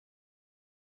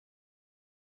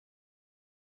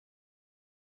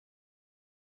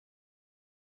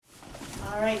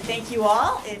All right, thank you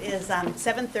all. It is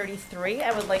 7:33.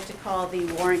 I would like to call the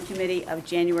Warrant Committee of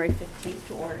January 15th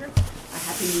to order. A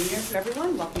Happy New Year to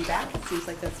everyone. Welcome back. It seems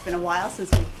like it's been a while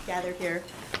since we gathered here.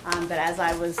 But as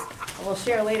I will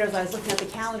share later, as I was looking at the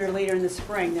calendar later in the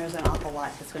spring, there's an awful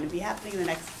lot that's going to be happening in the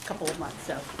next couple of months.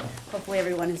 So hopefully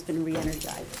everyone has been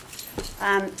re-energized.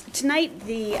 Tonight,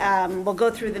 we'll go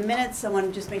through the minutes. I want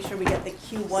to just make sure we get the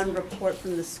Q1 report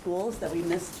from the schools that we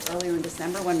missed earlier in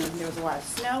December when there was a lot of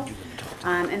snow.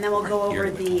 And then we'll go over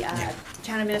the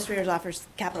Town Administrator's Office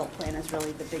capital plan is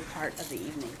really the big part of the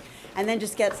evening. And then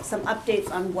just get some updates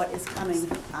on what is coming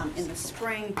in the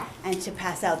spring and to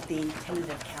pass out the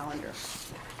tentative calendar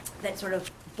that sort of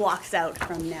blocks out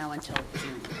from now until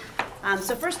June.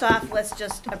 So first off, let's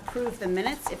just approve the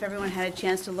minutes. If everyone had a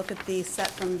chance to look at the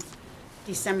set from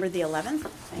December the 11th.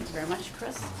 Thank you very much,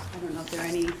 Chris. I don't know if there are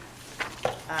any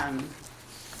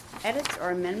edits or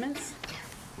amendments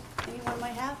anyone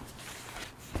might have.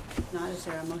 If not, is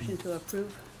there a motion to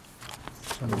approve?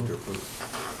 Move to approve.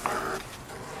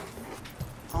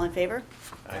 All in favor?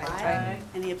 Aye. Aye.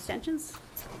 Any abstentions?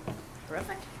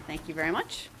 Terrific. Thank you very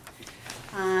much.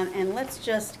 And let's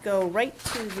just go right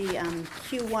to the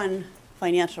Q1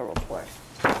 financial report.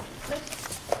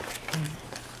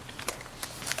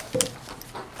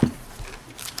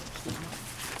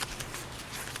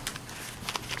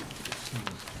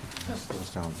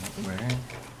 Down that way.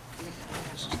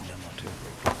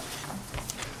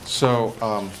 So,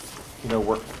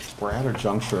 we're at a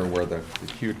juncture where the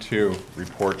Q2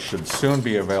 report should soon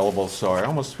be available, so I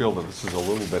almost feel that this is a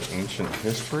little bit ancient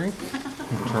history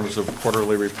in terms of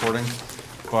quarterly reporting,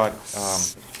 but,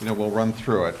 we'll run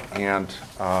through it. And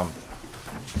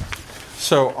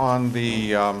so on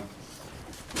the,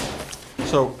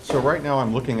 so right now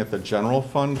I'm looking at the general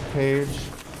fund page,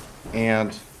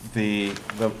 and the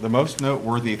most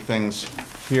noteworthy things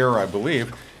here, I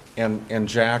believe, and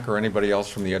Jack or anybody else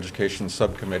from the education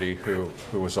subcommittee who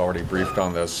was already briefed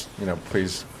on this,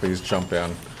 please jump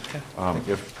in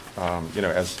if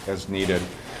as needed.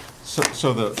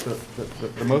 So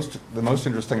the most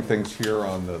interesting things here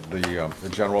on the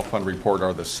general fund report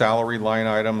are the salary line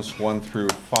items 1 through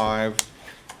 5,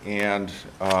 and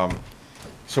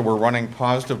so we're running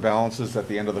positive balances at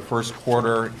the end of the first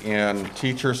quarter in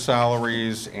teacher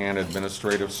salaries and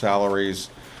administrative salaries,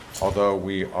 although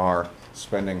we are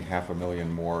spending $500,000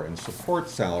 more in support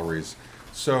salaries.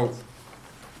 So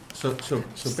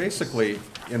basically,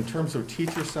 in terms of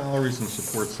teacher salaries and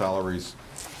support salaries,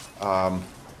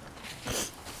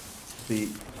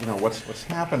 what's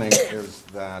happening is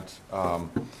that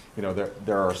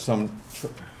there are some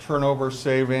turnover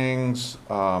savings.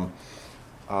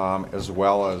 As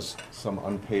well as some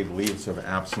unpaid leaves of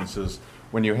absences.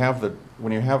 When you have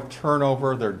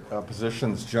turnover, their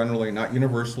positions generally, not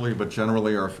universally, but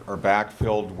generally are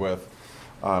backfilled with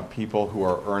people who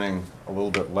are earning a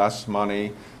little bit less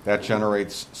money. That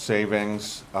generates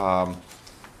savings.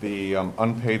 The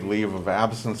unpaid leave of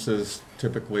absences,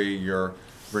 typically you're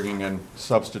bringing in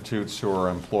substitutes who are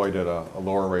employed at a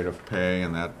lower rate of pay,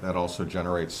 and that also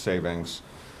generates savings.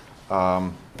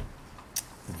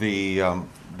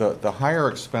 The higher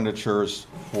expenditures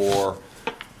for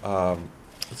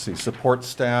support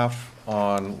staff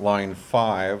on line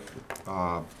 5,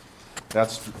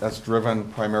 that's driven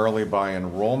primarily by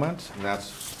enrollment, and that's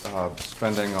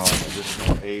spending on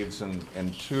additional aides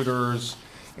and tutors,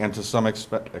 and to some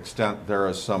extent there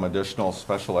is some additional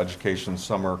special education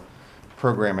summer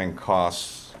programming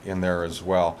costs in there as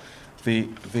well. The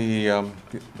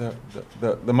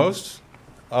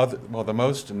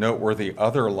most noteworthy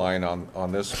other line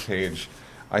on this page,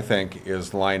 I think,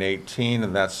 is line 18,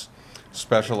 and that's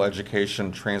special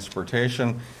education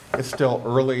transportation. It's still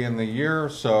early in the year,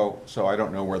 so I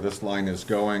don't know where this line is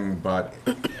going, but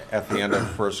at the end of the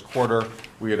first quarter,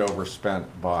 we had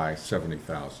overspent by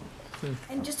 $70,000.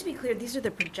 And just to be clear, these are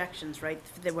the projections, right?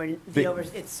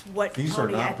 It's what these are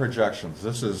not projections.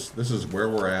 This is where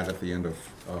we're at the end of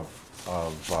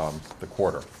the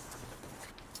quarter.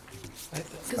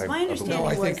 Because my understanding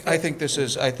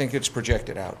was I think it's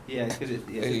projected out. Yeah,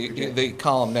 The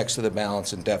column next to the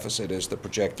balance and deficit is the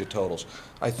projected totals.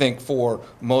 I think for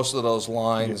most of those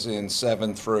lines in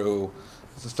 7 through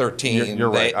 13, you're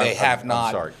right. they have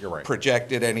not sorry, you're right.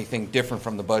 projected anything different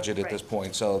from the budget at Right. this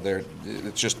point. So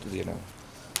it's just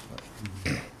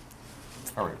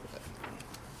All right.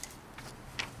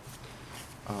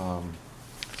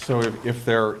 So if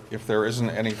there isn't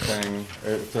anything,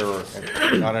 if there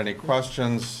are not any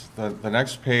questions, the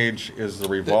next page is the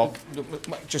revolve.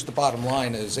 Just the bottom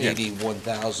line is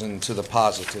 81,000 to the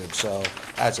positive. So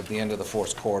as of the end of the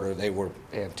fourth quarter, they were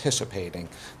anticipating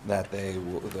that there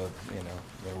would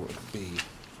be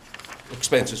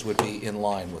expenses would be in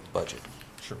line with budget,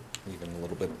 Sure. even a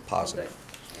little bit positive.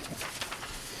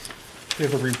 Okay,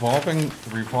 the revolving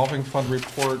fund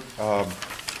report,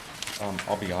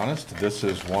 I'll be honest, this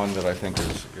is one that I think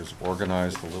is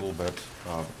organized a little bit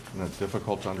in a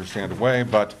difficult to understand way,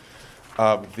 but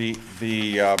the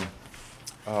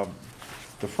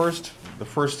first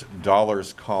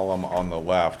dollars column on the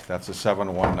left, that's a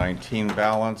 7/119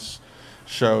 balance,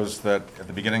 shows that at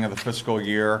the beginning of the fiscal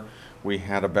year, we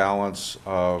had a balance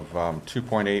of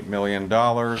 $2.8 million.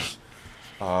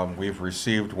 We've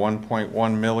received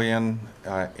 $1.1 million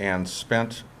and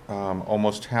spent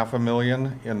almost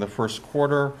 $500,000 in the first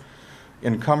quarter.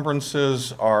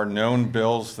 Encumbrances are known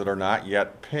bills that are not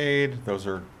yet paid. Those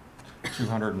are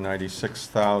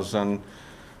 $296,000.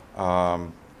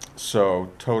 So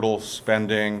total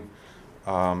spending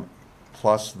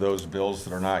plus those bills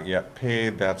that are not yet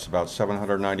paid, that's about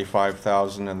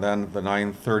 $795,000. And then the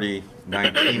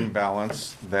 9/30/19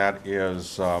 balance, that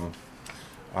is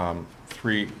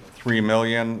 $3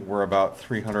 million. We're about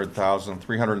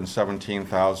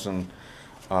 $317,000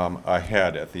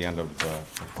 ahead at the end of the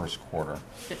first quarter.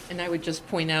 And I would just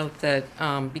point out that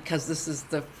because this is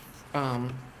the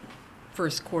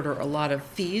first quarter, a lot of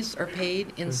fees are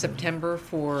paid in September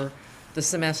for the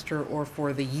semester or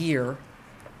for the year.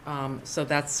 So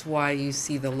that's why you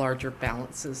see the larger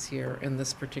balances here in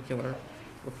this particular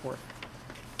report.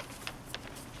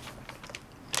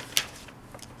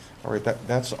 All right,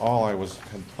 that's all I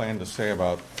had planned to say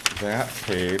about that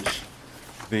page.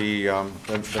 The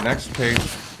next page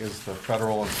is the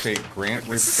federal and state grant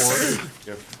report.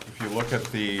 If you look at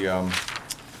the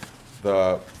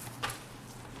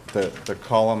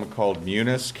column called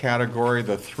Munis category,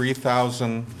 the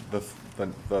 3,000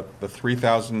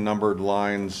 numbered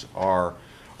lines are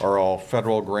all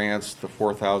federal grants. The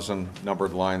 4,000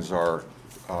 numbered lines are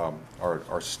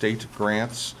state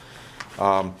grants.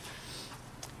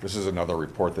 This is another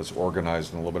report that's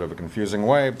organized in a little bit of a confusing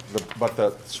way, but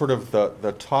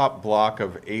the top block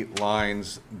of 8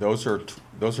 lines, those are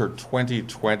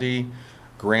 2020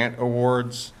 grant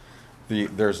awards.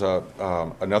 There's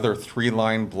another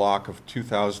 3-line block of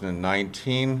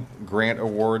 2019 grant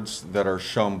awards that are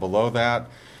shown below that.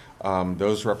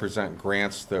 Those represent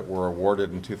grants that were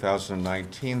awarded in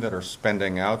 2019 that are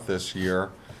spending out this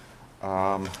year.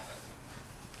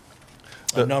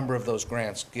 A number of those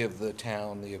grants give the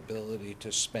town the ability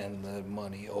to spend the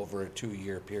money over a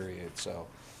 2-year period, so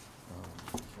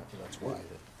that's why.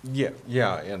 Yeah,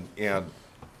 and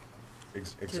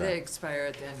exactly. Do they expire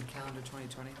at the end of calendar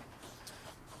 2020?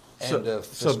 End of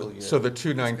fiscal year. So the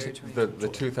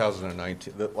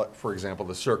 2019, for example,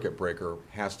 the circuit breaker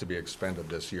has to be expended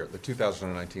this year. The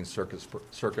 2019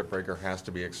 circuit breaker has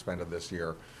to be expended this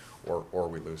year, or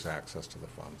we lose access to the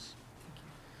funds.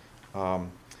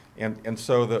 And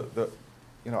so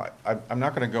I'm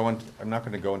not going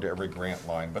to go into every grant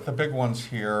line, but the big ones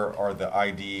here are the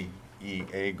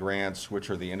IDEA grants, which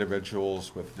are the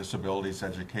Individuals with Disabilities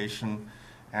Education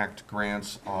Act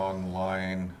grants on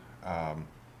line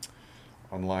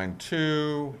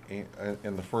 2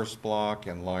 in the first block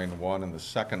and line 1 in the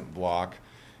second block.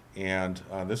 And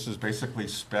this is basically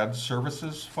SPED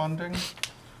services funding.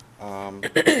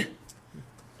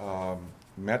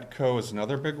 Metco is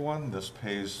another big one. This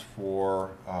pays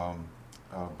for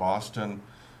Boston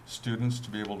students to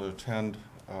be able to attend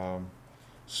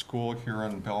school here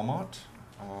in Belmont.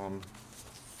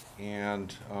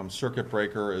 And circuit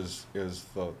breaker is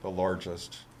the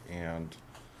largest. And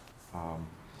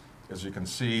as you can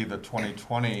see, the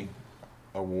 2020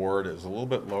 award is a little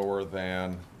bit lower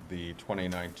than the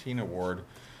 2019 award.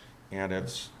 And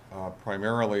it's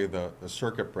primarily the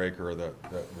circuit breaker that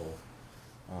will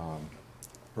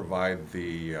provide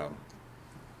the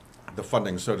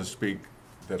funding, so to speak,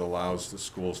 that allows the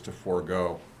schools to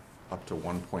forego up to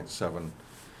 $1.7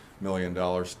 million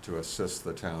to assist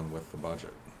the town with the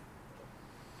budget.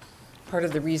 Part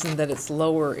of the reason that it's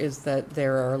lower is that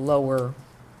there are lower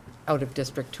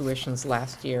out-of-district tuitions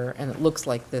last year, and it looks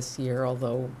like this year,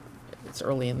 although it's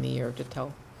early in the year to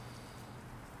tell.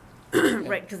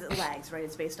 Right, because it lags, right?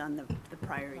 It's based on the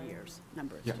prior year's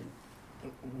number of Yeah. students.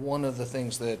 One of the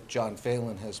things that John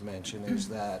Phelan has mentioned is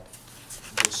that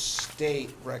the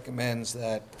state recommends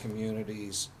that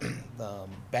communities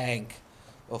bank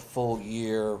a full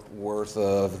year worth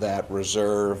of that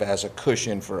reserve as a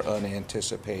cushion for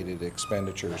unanticipated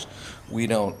expenditures. We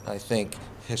don't, I think,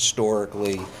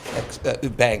 historically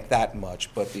bank that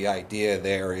much, but the idea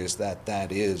there is that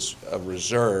that is a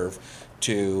reserve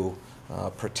to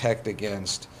protect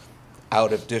against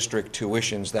out-of-district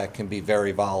tuitions that can be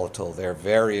very volatile. They're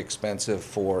very expensive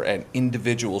for an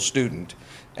individual student,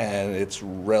 and it's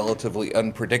relatively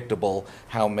unpredictable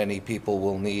how many people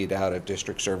will need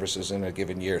out-of-district services in a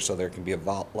given year, so there can be a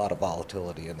lot of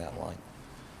volatility in that line.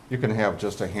 You can have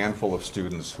just a handful of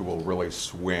students who will really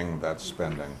swing that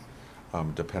spending,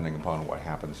 depending upon what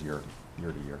happens year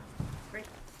to year. Great.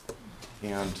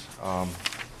 And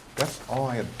that's all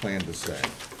I had planned to say.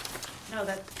 No,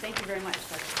 thank you very much.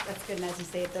 That's good, and as you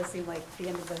say, it does seem like the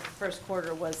end of the first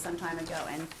quarter was some time ago.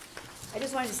 And I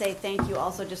just wanted to say thank you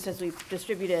also, just as we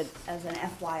distributed as an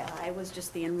FYI, was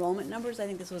just the enrollment numbers. I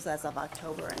think this was as of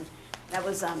October, and that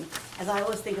was, as I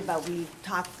always think about, we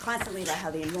talk constantly about how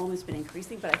the enrollment's been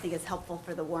increasing, but I think it's helpful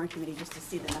for the Warrant Committee just to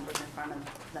see the numbers in front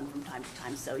of them from time to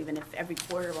time. So even if every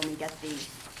quarter when we get the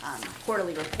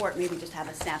quarterly report, maybe just have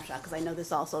a snapshot, because I know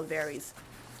this also varies.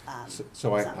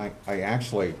 So I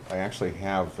actually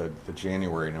have the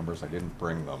January numbers. I didn't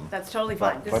bring them. That's totally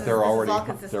fine. But they're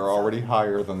already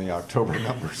higher than the October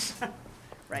numbers.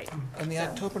 Right. And the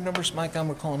October numbers, Mike, I'm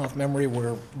recalling off memory,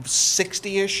 were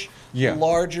 60-ish Yeah.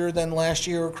 larger than last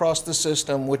year across the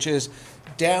system, which is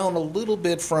down a little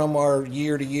bit from our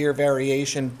year-to-year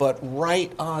variation, but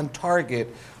right on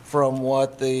target from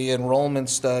what the enrollment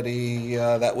study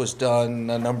that was done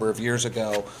a number of years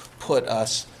ago put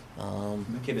us.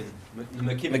 McKibben,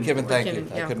 Thank you. McKibben,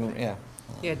 yeah. I couldn't, yeah.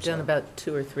 Yeah, done about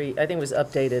 2 or 3, I think it was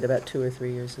updated about 2 or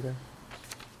 3 years ago.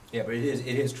 Yeah, but it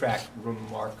is tracked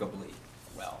remarkably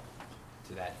well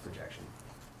to that projection.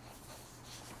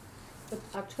 The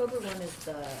October one is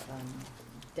the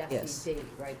Yes. DESI date,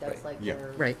 right? That's like Yeah.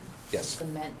 their Right. Yes.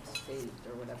 cement date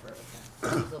or whatever.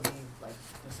 Okay. They'll be like,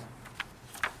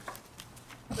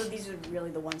 So these are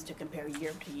really the ones to compare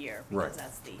year to year, Right. because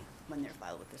that's when they're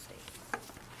filed with the state.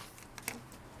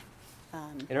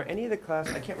 And are any of the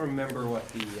I can't remember what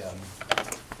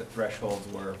the thresholds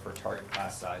were for target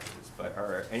class sizes, but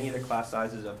are any of the class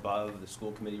sizes above the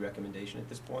school committee recommendation at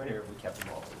this point, or have we kept them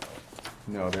all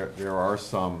below? No, there are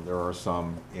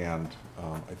some, and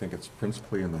I think it's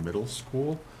principally in the middle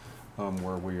school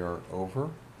where we are over.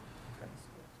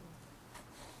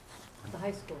 the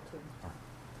high school too.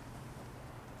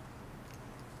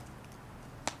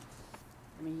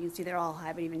 I mean, you can see they're all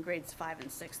high, but even grades 5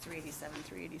 and 6, 387,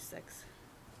 386.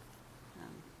 They're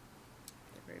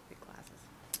very big classes.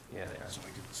 Yeah, they are. So I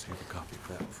didn't save a copy of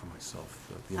that for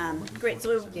myself. Great,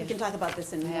 so we Yeah. can talk about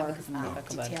this in I have more it, 'cause I'm gonna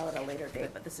talk about detail it. at a later date,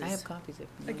 but this I have is, copies if you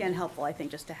want. again, helpful, I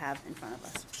think, just to have in front of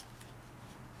us.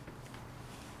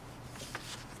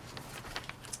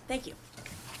 Thank you.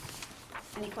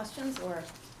 Any questions, or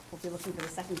we'll be looking for the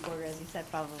second quarter, as you said,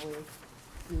 probably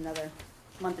in another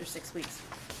month or 6 weeks.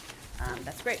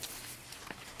 That's great.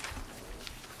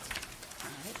 All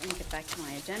right, let me get back to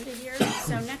my agenda here.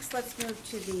 So next, let's move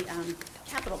to the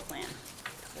capital plan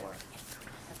for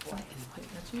FY.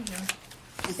 That's you, Joe.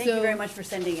 And thank you So- very much for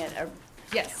sending it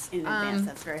Yes. in advance,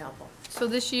 that's very helpful. So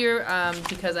this year,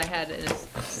 because I had an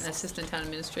assistant town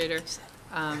administrator,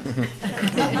 I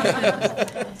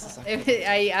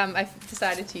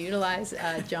decided to utilize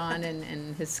John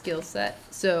and his skill set.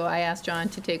 So I asked John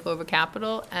to take over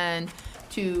capital and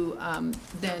to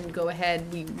then go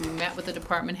ahead. We met with the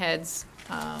department heads.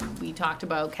 We talked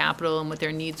about capital and what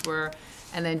their needs were.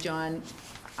 And then John,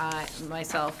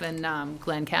 myself, and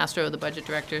Glenn Castro, the budget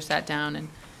director, sat down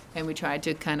and we tried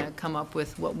to kind of come up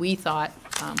with what we thought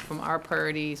from our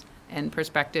priorities and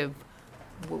perspective,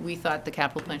 what we thought the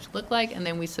capital plan should look like, and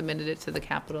then we submitted it to the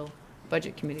capital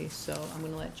budget committee. So I'm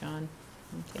going to let John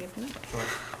take it from there.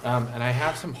 And I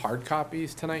have some hard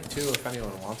copies tonight too, if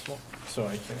anyone wants one. So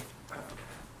I can.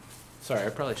 Sorry, I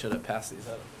probably should have passed these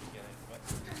out at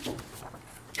the beginning.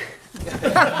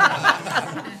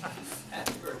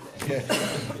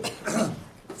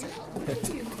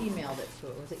 You emailed it to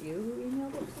it. Was it you who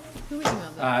emailed it to it? Who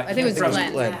emailed it? I I think it was think it was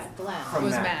Glenn. Glenn. Yeah, Glenn. It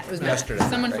was Matt. It was Matt. Yesterday,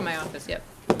 Someone right? from my office. Yep.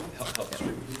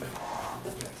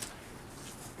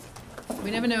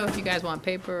 We never know if you guys want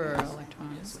paper or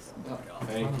electronics.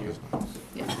 Thank you.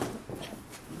 Yeah.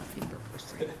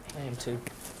 I am too.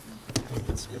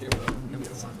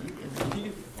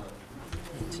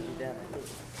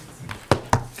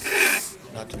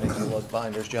 Not to make you look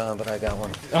binders, John, but I got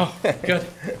one. Oh, good.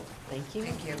 Thank you.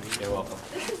 You're welcome.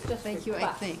 Thank you, I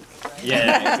think.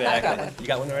 Yeah, exactly. You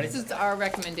got one already? This is our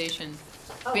recommendation,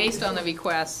 based on the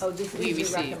requests Oh, this we is your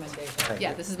received. recommendation.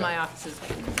 Yeah, this is my office's.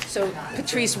 So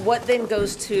Patrice, what then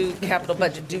goes to capital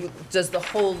budget? Does the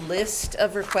whole list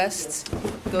of requests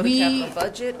go to We- capital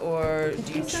budget, or do you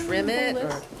Did we send trim them the it? whole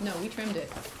Or list? No, we trimmed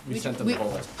it. We sent them the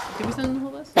whole list. Did we send them the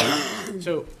whole list?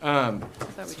 So, I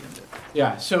thought we trimmed it.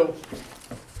 yeah, so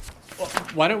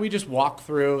why don't we just walk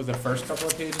through the first couple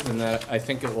of pages, and that I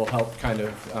think it will help kind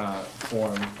of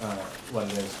form what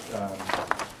it is.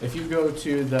 If you go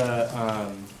to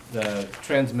the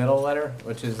transmittal letter,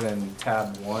 which is in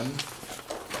tab 1,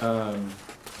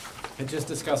 it just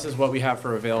discusses what we have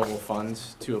for available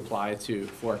funds to apply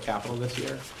for capital this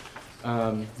year.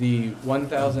 The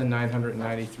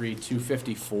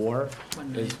 1,993,254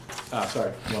 is,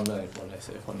 sorry, 1 million, what did I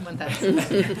say?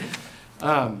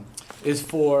 1,000. Is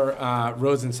for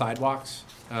roads and sidewalks.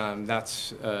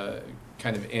 That's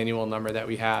kind of annual number that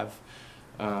we have.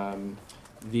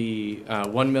 The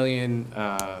 1 million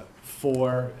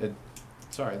for,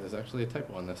 sorry, there's actually a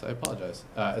typo on this, I apologize.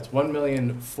 It's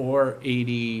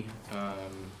 1,480,000.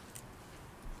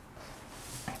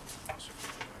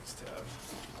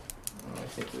 I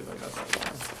can't believe I got that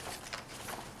wrong.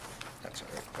 That's all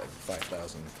right,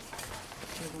 5,000.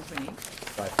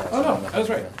 5,000. Oh, no, I was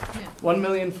right. Yeah.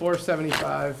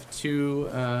 1,475,000 to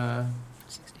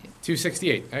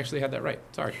 268. I actually had that right.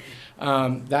 Sorry.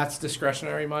 That's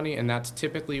discretionary money, and that's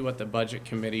typically what the budget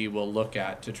committee will look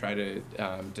at to try to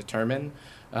determine.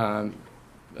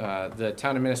 The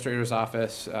town administrator's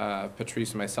office,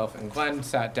 Patrice, myself, and Glenn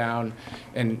sat down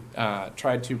and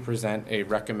tried to present a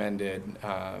recommended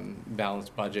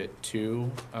balanced budget to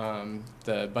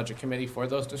the budget committee for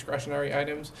those discretionary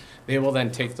items. They will then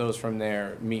take those from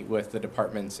there, meet with the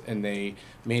departments, and they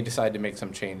may decide to make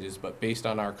some changes. But based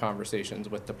on our conversations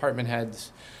with department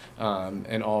heads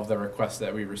and all of the requests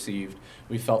that we received,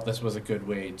 we felt this was a good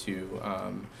way to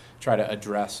try to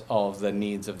address all of the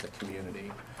needs of the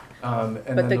community.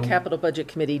 But the capital budget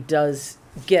committee does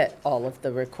get all of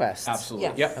the requests. Absolutely,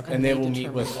 Yes. yep, Okay. and they will They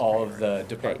meet with determine all of the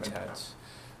department heads.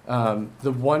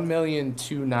 The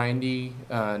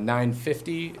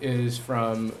 1,290,950 is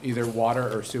from either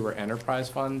water or sewer enterprise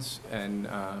funds, and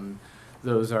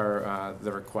those are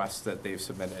the requests that they've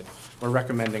submitted. We're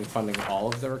recommending funding all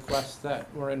of the requests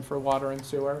that were in for water and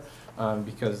sewer,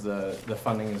 because the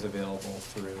funding is available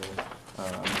through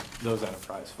those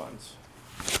enterprise funds.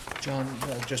 John,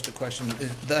 just a question.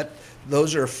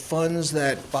 Those are funds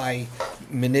that by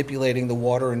manipulating the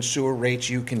water and sewer rates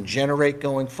you can generate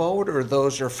going forward, or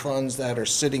those are funds that are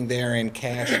sitting there in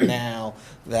cash now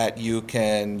that you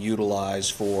can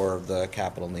utilize for the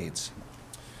capital needs?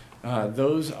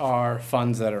 Those are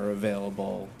funds that are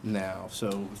available now,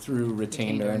 so through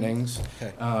retained earnings.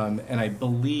 Okay. And I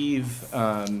believe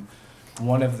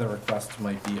one of the requests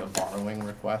might be a borrowing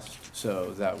request,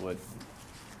 so that would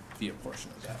be a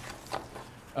portion of that.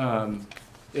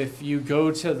 If you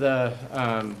go to the,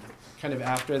 kind of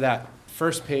after that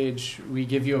first page, we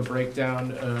give you a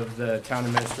breakdown of the town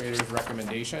administrator's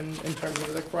recommendation in terms of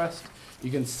the request. You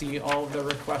can see all of the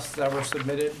requests that were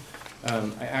submitted.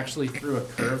 I actually threw a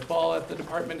curveball at the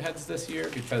department heads this year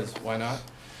because why not?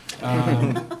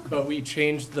 But we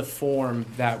changed the form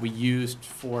that we used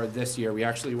for this year. We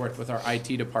actually worked with our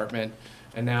IT department,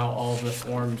 and now all of the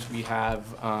forms we have,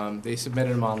 they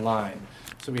submitted them online.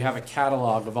 So we have a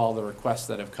catalog of all the requests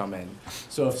that have come in.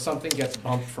 So if something gets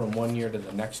bumped from one year to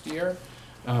the next year,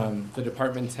 the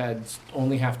department heads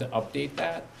only have to update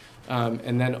that.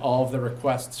 And then all of the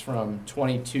requests from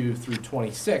 22 through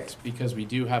 26, because we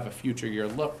do have a future year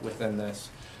look within this,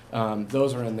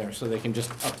 those are in there, so they can just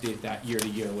update that year to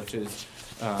year, which is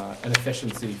an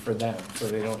efficiency for them, so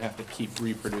they don't have to keep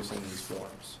reproducing these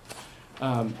forms.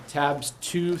 Tabs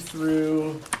 2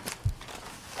 through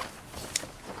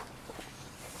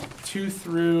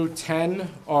 10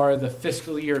 are the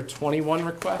fiscal year 21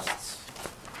 requests.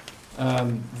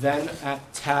 Then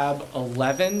at tab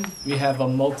 11, we have a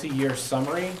multi-year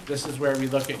summary. This is where we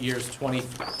look at years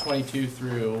 22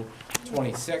 through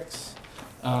 26.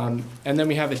 And then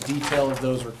we have a detail of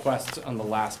those requests on the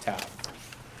last tab.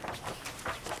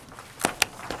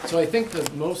 So I think the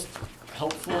most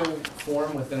helpful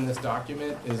form within this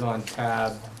document is on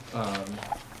tab,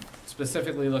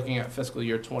 specifically looking at fiscal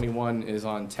year 21 is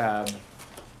on tab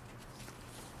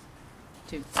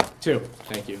 2,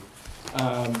 thank you.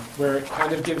 Where it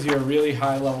kind of gives you a really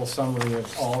high-level summary of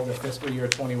all the fiscal year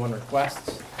 21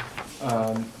 requests.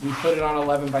 We put it on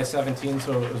 11 by 17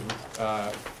 so it was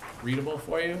readable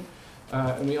for you.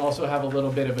 And we also have a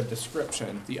little bit of a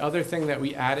description. The other thing that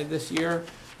we added this year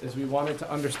is we wanted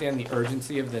to understand the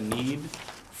urgency of the need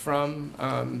from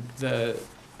the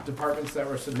departments that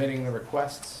were submitting the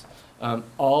requests.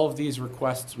 All of these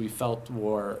requests we felt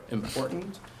were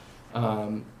important,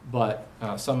 but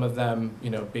some of them,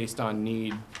 based on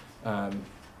need,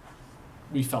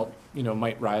 we felt,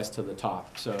 might rise to the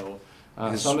top. So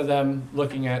some of them,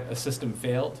 looking at a system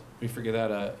failed, we figured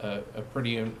that a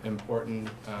pretty important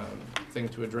thing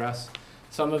to address.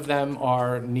 Some of them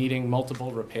are needing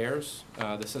multiple repairs.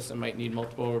 The system might need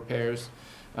multiple repairs.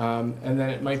 And then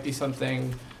it might be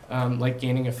something like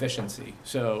gaining efficiency.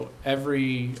 So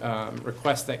every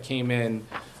request that came in,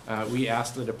 we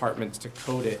asked the departments to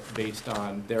code it based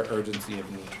on their urgency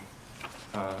of need.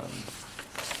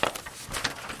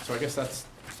 So I guess that's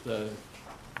the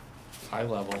high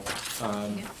level.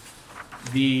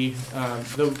 The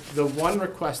one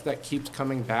request that keeps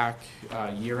coming back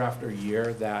year after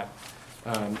year that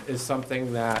is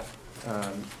something that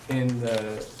in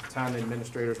the town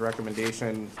administrator's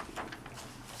recommendation,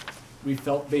 we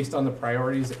felt based on the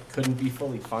priorities it couldn't be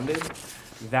fully funded.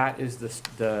 That is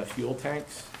the fuel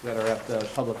tanks that are at the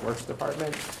Public Works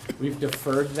Department. We've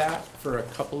deferred that for a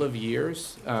couple of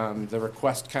years. The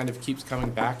request kind of keeps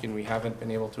coming back and we haven't been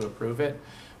able to approve it.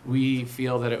 We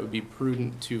feel that it would be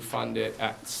prudent to fund it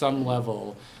at some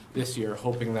level this year,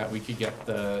 hoping that we could get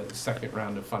the second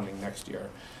round of funding next year.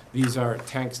 These are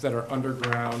tanks that are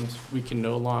underground. We can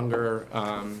no longer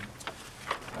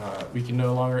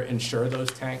insure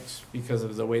those tanks because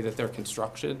of the way that they're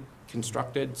constructed.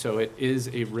 So it is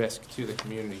a risk to the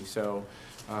community. So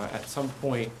at some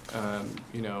point,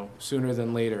 sooner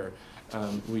than later,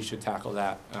 we should tackle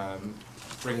that,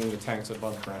 bringing the tanks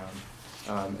above ground.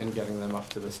 And getting them up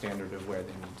to the standard of where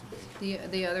they need to be.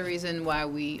 The other reason why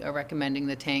we are recommending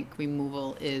the tank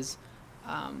removal is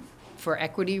for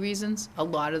equity reasons. A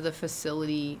lot of the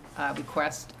facility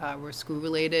requests were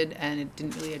school-related, and it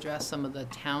didn't really address some of the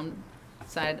town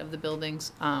side of the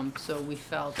buildings. So we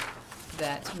felt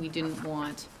that we didn't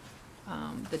want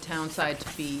the town side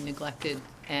to be neglected,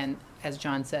 and as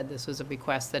John said, this was a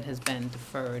request that has been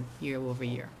deferred year over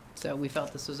year. So we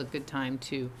felt this was a good time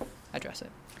to address it.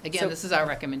 Again, this is our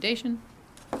recommendation.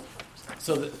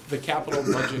 So the capital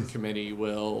budget committee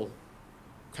will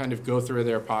kind of go through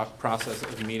their process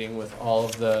of meeting with all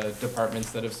of the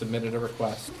departments that have submitted a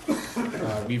request.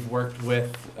 We've worked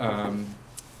with,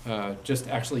 just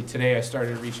actually today I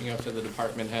started reaching out to the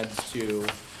department heads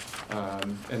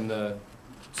and the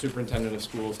superintendent of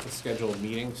schools to schedule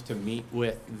meetings to meet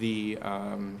with the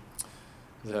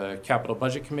capital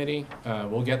budget committee.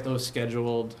 We'll get those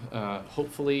scheduled,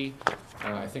 hopefully.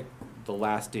 I think the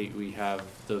last date we have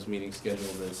those meetings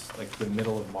scheduled is like the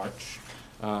middle of March.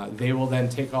 They will then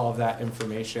take all of that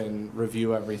information,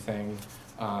 review everything,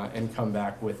 and come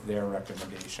back with their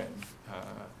recommendation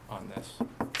on this.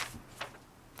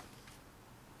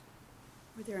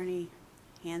 Were there any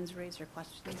hands raised or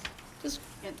questions?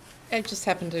 I just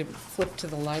happened to flip to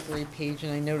the library page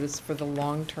and I noticed for the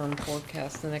long-term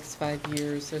forecast, the next 5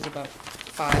 years, there's about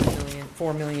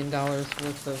 $4 million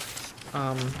worth of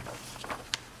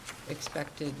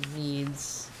expected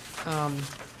needs.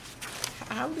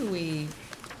 How do we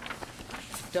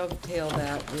dovetail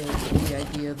that with the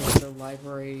idea that the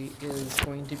library is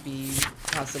going to be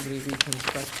possibly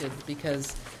reconstructed?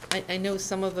 Because I know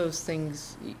some of those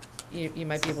things you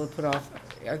might be able to put off.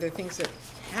 Are there things that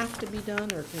have to be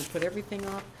done, or can you put everything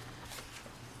off?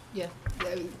 Yeah.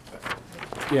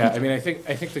 Yeah, I mean, I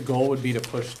think the goal would be to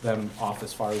push them off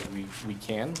as far as we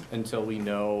can until we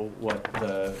know what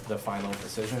the final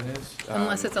decision is.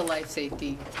 Unless it's a life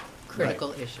safety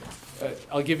critical issue.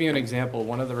 I'll give you an example.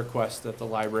 One of the requests that the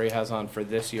library has on for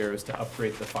this year is to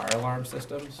upgrade the fire alarm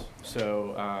systems.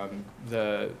 So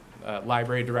the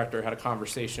library director had a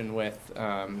conversation with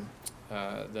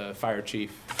the fire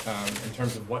chief in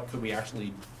terms of what could we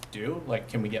actually do, like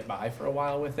can we get by for a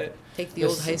while with it? Take the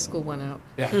old high school one out.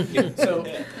 Yeah. So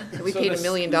we paid $1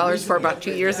 million for about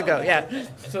 2 years ago. Yeah.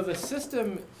 So the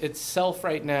system itself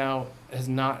right now has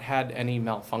not had any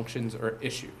malfunctions or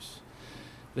issues.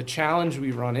 The challenge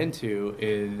we run into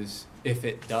is if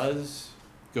it does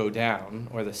go down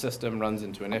or the system runs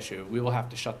into an issue, we will have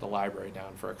to shut the library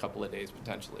down for a couple of days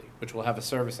potentially, which will have a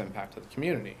service impact to the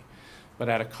community. But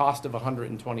at a cost of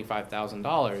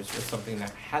 $125,000 with something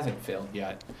that hasn't failed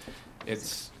yet,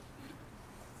 it's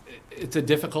a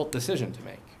difficult decision to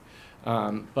make.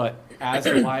 But as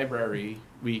a library,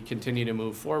 we continue to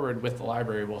move forward with the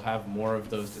library. We'll have more of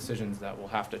those decisions that we'll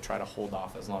have to try to hold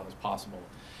off as long as possible.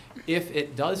 If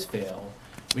it does fail,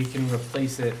 we can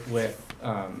replace it with,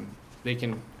 they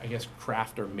can, I guess,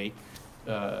 craft or make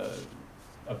a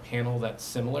panel that's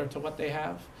similar to what they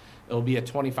have. It'll be a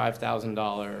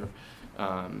 $25,000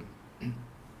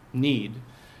 need,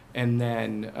 and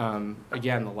then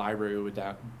again the library would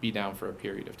be down for a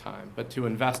period of time. But to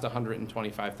invest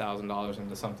 $125,000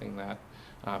 into something that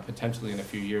potentially in a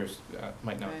few years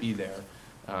might not be there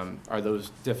are those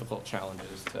difficult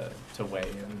challenges to weigh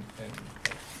and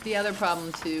The other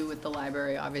problem too with the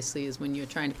library obviously is when you're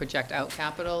trying to project out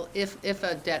capital, if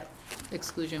a debt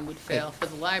exclusion would fail for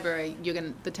the library,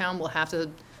 the town will have to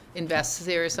invest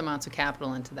serious amounts of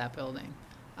capital into that building.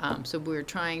 So we're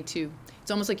trying to, it's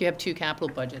almost like you have two capital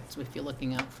budgets if you're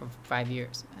looking out for 5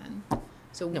 years. And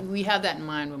so we have that in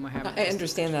mind when we're having. I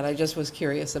understand that, I just was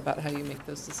curious about how you make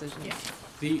those decisions. Yeah.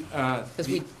 Because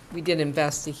we did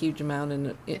invest a huge amount in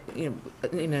a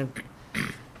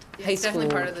high It's definitely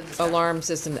school part of the discussion. alarm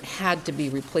system that had to be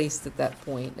replaced at that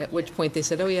point, at which point they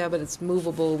said, oh yeah, but it's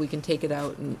movable, we can take it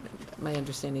out, and my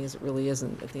understanding is it really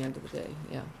isn't at the end of the day,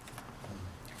 yeah.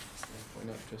 Point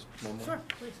out just one more. Sure,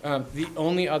 please. The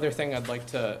only other thing I'd like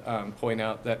to point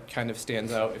out that kind of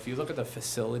stands out, if you look at the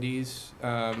facilities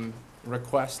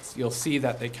requests, you'll see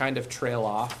that they kind of trail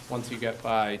off once you get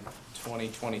by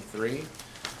 2023.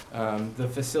 The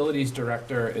facilities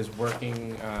director is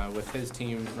working with his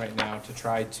team right now to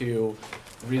try to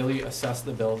really assess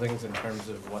the buildings in terms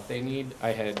of what they need.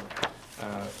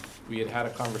 We had a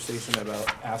conversation about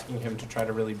asking him to try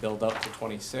to really build up to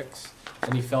 26,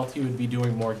 and he felt he would be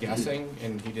doing more guessing,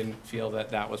 and he didn't feel that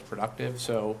that was productive.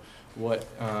 So what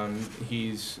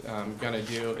he's gonna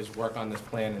do is work on this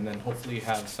plan and then hopefully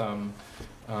have some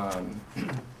a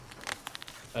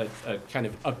kind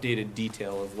of updated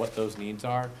detail of what those needs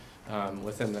are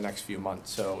within the next few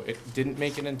months. So it didn't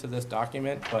make it into this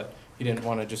document, but he didn't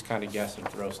want to just kind of guess and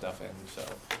throw stuff in. So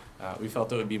we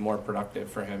felt it would be more productive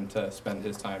for him to spend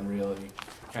his time really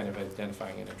kind of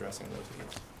identifying and addressing those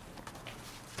needs.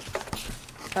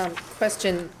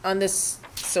 Question on this,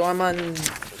 so I'm on,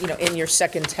 in your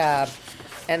second tab,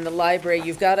 and the library,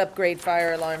 you've got upgrade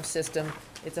fire alarm system,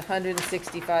 it's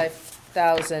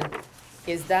 165,000.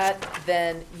 Is that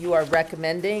then, you are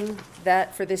recommending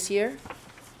that for this year?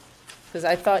 Because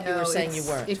I thought you were No, saying you it's-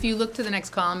 weren't. If you look to the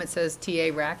next column, it says TA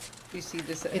rec. You see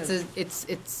this? It's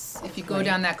if you go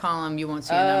down that column, you won't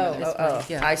see a number there. Oh,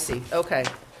 yeah. I see, okay.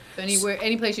 So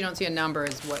any place you don't see a number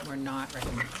is what we're not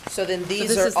recommending. So then these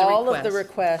this are is the all of the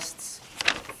request. requests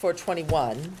for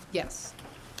 21, Yes,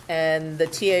 and the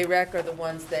TA rec are the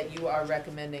ones that you are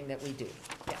recommending that we do,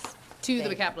 yes, to the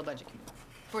Thank- capital budget committee,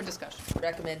 for discussion.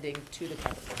 recommending to the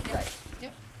capital, right,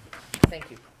 Yep.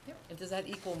 thank you. And does that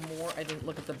equal more, I didn't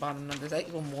look at the bottom number, does that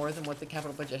equal more than what the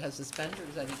capital budget has to spend, or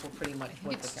does that equal pretty much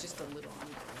what the It's capital? just a little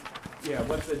under. Yeah,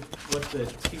 what the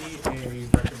TA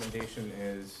recommendation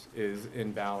is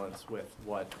in balance with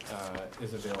what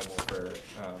is available for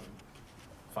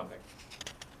funding.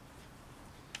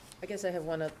 I guess I have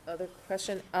one other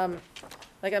question.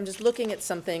 Like, I'm just looking at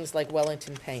some things like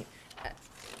Wellington Paint.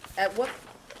 At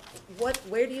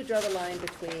where do you draw the line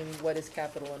between what is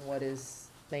capital and what is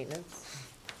maintenance?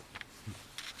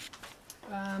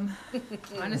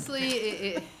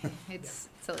 Honestly, it's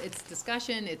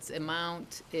discussion, it's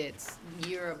amount, it's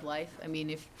year of life. I mean,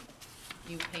 if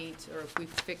you paint, or if we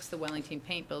fix the Wellington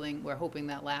Paint building, we're hoping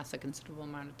that lasts a considerable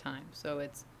amount of time. So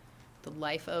it's the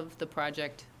life of the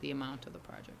project, the amount of the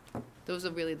project. Those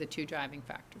are really the two driving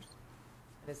factors.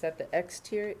 Is that the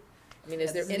exterior? I mean,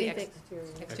 is there This is the anything?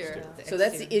 Exterior. So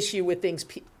that's the issue with things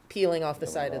peeling off the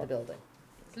side of the building?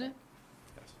 Isn't it?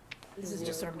 This is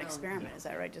just sort of an experiment, is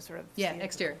that right? Just sort of. Yeah, see-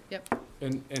 exterior, yep.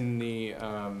 And the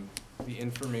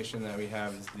information that we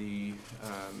have is the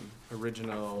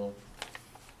original,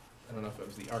 I don't know if it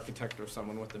was the architect or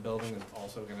someone with the building is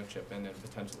also gonna chip in and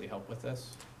potentially help with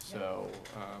this. So,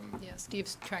 Yeah,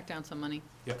 Steve's tracked down some money.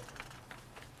 yep.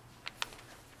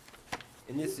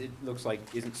 And this, it looks like,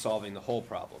 isn't solving the whole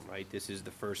problem, right? This is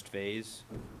the first phase.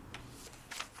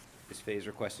 This phase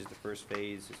request is the first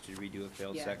phase, is to redo a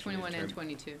failed Yeah, section. 21 and determine-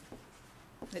 22.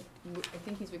 I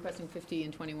think he's requesting 50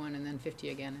 in 21 and then 50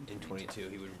 again in In 22. 22,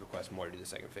 he would request more to do the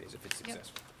second phase if it's Yep.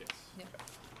 successful. Yes. Yep.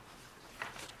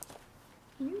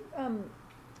 Can you,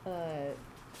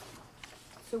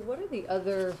 so what are the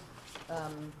other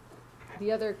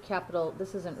capital,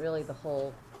 this isn't really the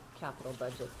whole capital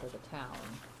budget for the town,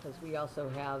 because we also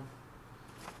have,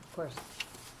 of course,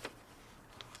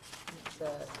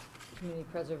 the community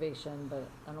preservation, but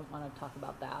I don't wanna talk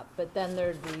about that. But then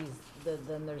there's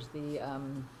then there's the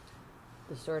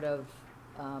sort of,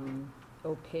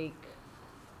 opaque,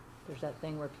 there's that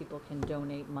thing where people can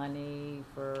donate money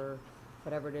for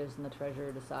whatever it is, and the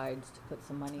treasurer decides to put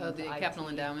some money into Oh, IT. the capital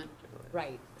endowment?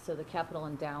 Right, so the capital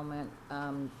endowment,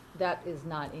 that is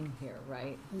not in here,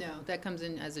 right? No, that comes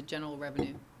in as a general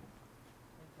revenue,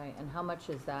 Okay, and how much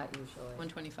is that usually?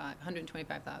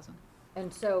 125,000.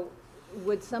 And so,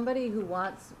 would somebody who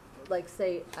wants, like,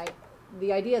 say,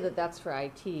 the idea that that's for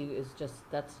IT is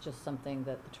that's just something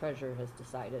that the treasurer has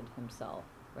decided himself,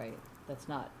 right? That's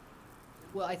not,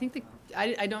 Well, I think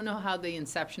I don't know how the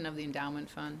inception of the endowment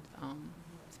fund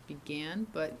began,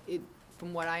 but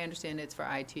from what I understand, it's for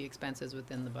IT expenses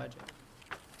within the budget.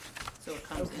 so it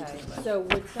comes into Okay, the budget. so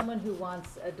would someone who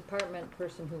wants, a department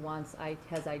person who wants,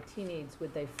 has IT needs,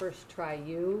 would they first try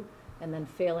you, and then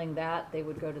failing that, they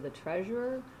would go to the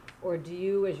treasurer? Or do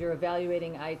you, as you're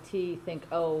evaluating IT, think,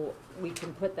 oh, we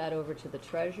can put that over to the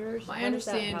treasurers? My How does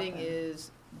that understanding happen?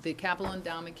 is the Capital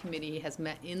Endowment Committee has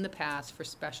met in the past for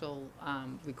special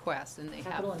requests, and they have.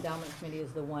 Capital Endowment Committee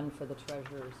is the one for the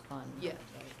treasurer's fund. Yeah,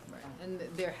 right. And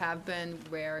there have been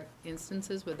rare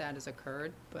instances where that has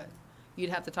occurred, but you'd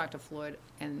have to talk to Floyd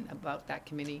and about that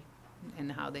committee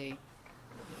and how they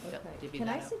Okay. divvy Can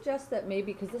that I up. suggest that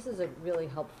maybe, because this is a really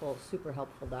helpful, super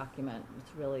helpful document,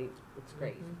 it's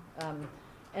great.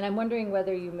 And I'm wondering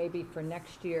whether you maybe for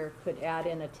next year could add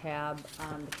in a tab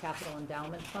on the capital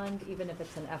endowment fund, even if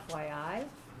it's an FYI.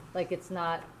 Like it's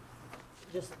not,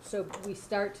 just so we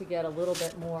start to get a little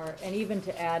bit more, and even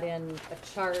to add in a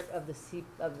chart of the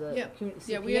Yeah. CPA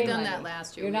Yeah, we had done that money.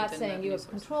 last year. You're We had not done saying you revenue have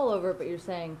sources. control over it, but you're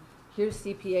saying, here's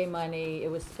CPA money, it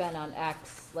was spent on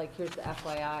X, like here's the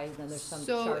FYI, and then there's some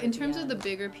chart So at in terms of the end.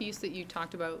 bigger piece that you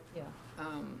talked about, Yeah,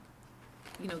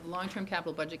 you know, the Long-Term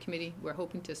Capital Budget Committee, we're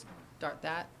hoping to start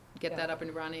that, get Yeah. that up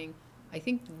and running. I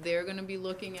think they're gonna be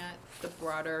looking at the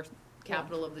broader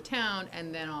capital of the town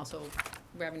and then also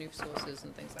revenue sources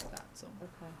and things like that, so.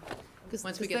 okay. Because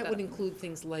Once we get that that would up. include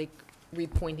things like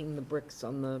repointing the bricks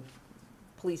on the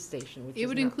police station, which is It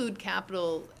would not- include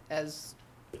capital as,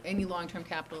 any long-term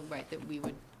capital, right, that we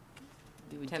would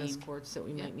tennis deem. courts that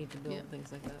we Yeah, might need to yeah. build,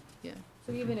 things like that. Yeah,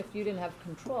 So even if you didn't have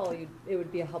control, it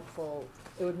would be a helpful,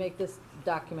 it would make this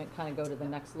document kind of go to the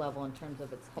next level in terms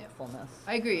of its Yeah. helpfulness.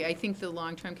 I agree. I think the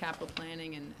long-term capital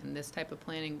planning and this type of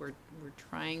planning, we're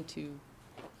trying to,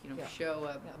 you know, Yeah. show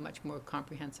Yeah. a much more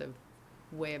comprehensive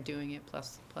way of doing it,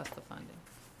 plus the funding.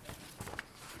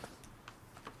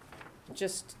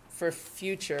 Just for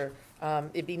future,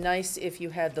 it'd be nice if you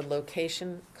had the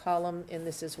location column in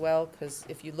this as well, because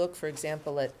if you look, for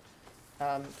example, at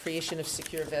creation of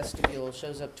secure vestibule,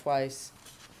 shows up twice.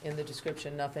 In the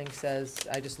description, nothing says,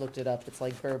 I just looked it up, it's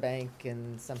like Burbank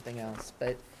and something else,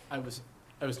 but I was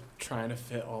trying to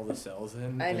fit all the cells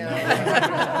in. I and know.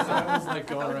 I was like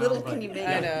going How around, little but- can you make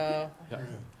I it? know. Yeah.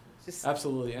 Just,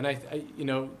 Absolutely, and I, you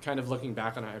know, kind of looking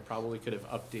back on it, I probably could have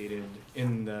updated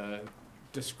in the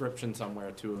description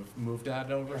somewhere to have moved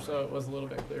that over so it was a little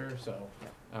bit clearer, so,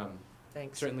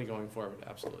 thanks. certainly going forward,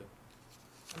 absolutely.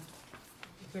 I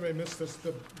think I missed this,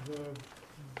 the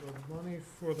money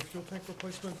for the fuel tank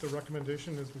replacement, the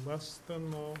recommendation is less than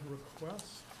the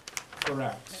request?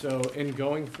 Correct, so in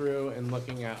going through and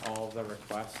looking at all the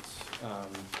requests,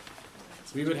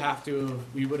 we would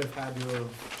have had to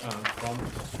have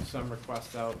bumped some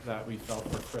requests out that we felt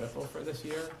were critical for this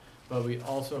year, but we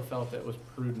also felt it was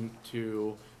prudent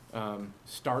to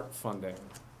start funding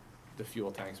the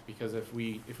fuel tanks, because if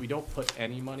we don't put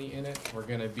any money in it, we're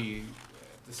gonna be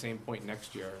at the same point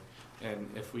next year. And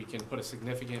if we can put a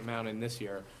significant amount in this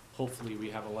year, hopefully we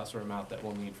have a lesser amount that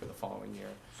we'll need for the following year.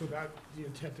 So that, the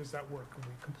intent is that work can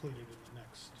be completed in the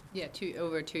next. Yeah,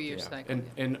 over a two-year Yeah. cycle.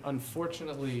 And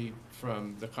unfortunately,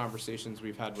 from the conversations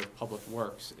we've had with Public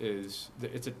Works, is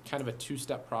that it's a kind of a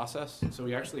two-step process. So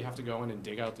we actually have to go in and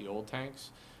dig out the old tanks.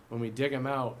 When we dig them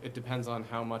out, it depends on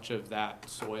how much of that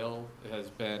soil has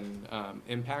been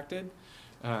impacted.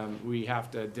 We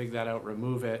have to dig that out,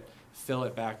 remove it, fill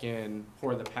it back in,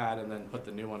 pour the pad, and then put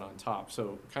the new one on top.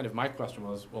 So kind of my question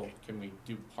was, well, can we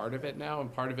do part of it now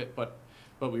and part of it, but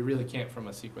we really can't from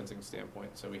a sequencing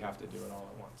standpoint, so we have to do it all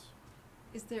at once.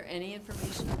 Is there any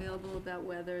information available about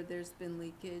whether there's been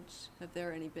leakage? Have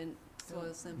there been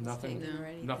soil samples Nothing- taken or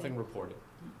anything? Nothing reported,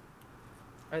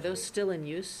 Are those still in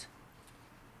use?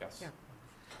 yes. Yeah.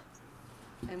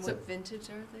 And So- what vintage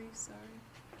are they, sorry?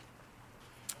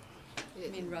 I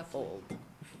It- mean roughly.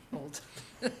 Old.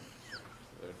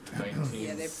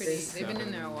 Yeah, they've been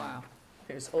in there a while.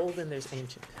 There's old and there's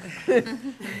ancient.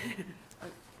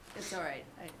 It's all right,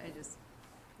 I just,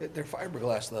 They're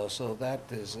fiberglass though, so that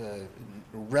is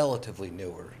relatively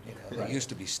newer, you know, Right. they used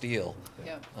to be steel,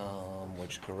 Yeah.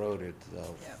 which corroded. Yeah.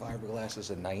 Fiberglass is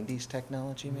a nineties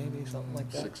technology maybe, something like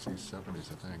that? 60s,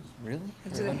 70s, I think. Really?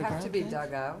 Do they have to be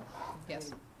Underground dug out?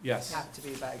 Yes. Yes, Have to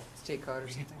be by state code or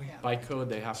something? Yeah. by code,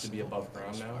 they have to be above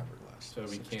ground now, Fiberglass. so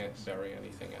we can't bury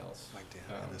anything else, Like to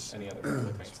have this, any other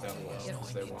fuel tanks down the well, There's no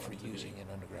because they need want for them to be using an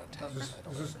underground Is tank. this, I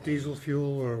don't is this know. diesel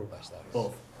fuel or? That's that.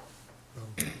 both.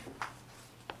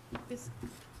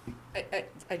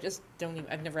 I just don't even,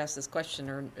 I've never asked this question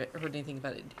or heard anything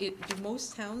about it. Do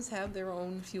most towns have their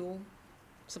own fuel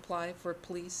supply for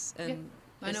police and?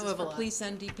 I is know this of a for lot. police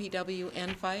and DPW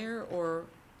and fire, or,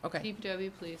 okay,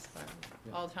 DPW, police, fire,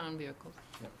 Yeah. all town vehicles.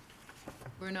 Yeah.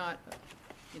 We're not,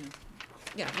 you know,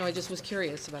 yeah, no, I just was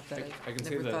curious about that. I can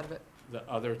say never that thought of it. the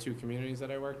other two communities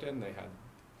that I worked in, they had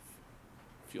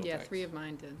fuel Yeah, tanks. 3 of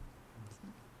mine did.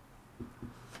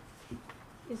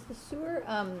 Is the sewer,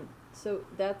 so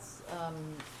that's,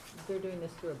 they're doing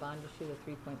this through a bond issue of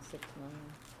 3.6 million?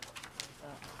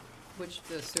 Which,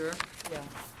 the sewer? Yeah.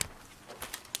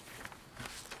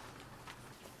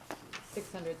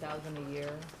 600,000 a year.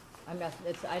 I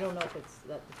don't know if it's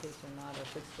that the case or not, or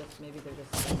if it's just, maybe they're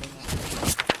just spending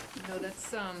that. No,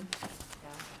 that's, Yeah.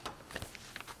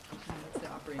 that's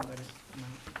the operating budget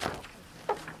amount.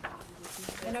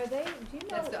 And are they, do you know?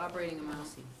 That's the operating amount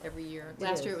every year. It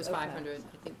Last year it is, was okay. 500. I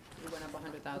think it went up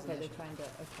 100,000 Okay, this they're year. trying to,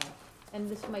 okay. And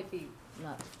this might be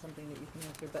not something that you can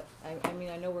answer, but I mean,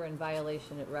 I know we're in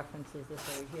violation, it references this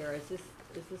over here. Is this,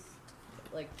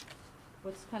 like,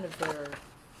 what's kind of their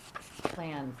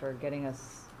plan for getting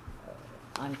us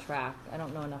on track? I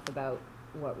don't know enough about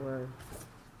what we're,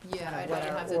 Yeah, I'd what I'd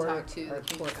our have to org- talk to our the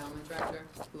community court- development director,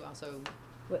 who also,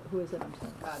 who is it, I'm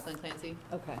sorry? Glenn Clancy.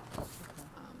 Okay,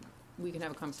 We can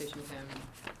have a conversation with him and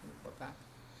report back.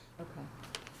 okay.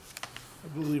 I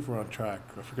believe we're on track.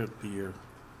 I forget the year,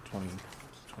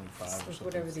 2025 or It's something.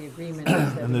 whatever the agreement is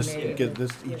that And we this, made get with-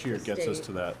 this, with each the year gets us state.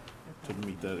 to that, to Okay.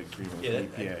 meet that agreement Yeah,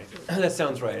 with EPA. That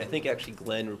sounds right. I think actually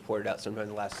Glenn reported out sometime in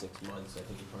the last 6 months, I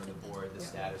think in front of the board, the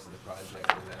status of the project.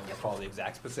 And I don't recall the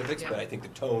exact specifics, but I think the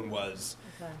tone was,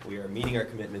 Okay. we are meeting our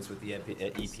commitments with the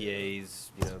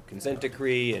EPA's, consent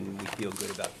decree, and we feel good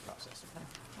about the process. All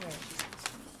right.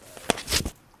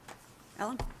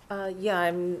 Ellen? Yeah,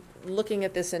 I'm looking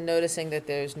at this and noticing that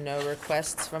there's no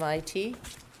requests from IT,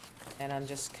 and I'm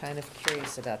just kind of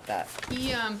curious about that.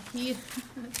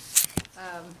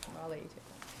 I'll let you take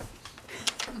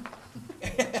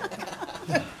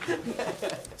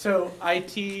that. So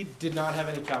IT did not have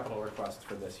any capital requests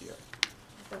for this year.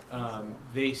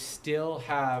 They still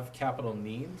have capital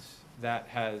needs that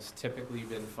has typically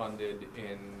been funded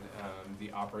in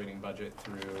the operating budget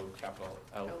through capital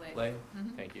outlay.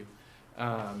 Mhm. Thank you.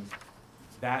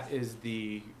 That is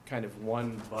the kind of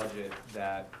one budget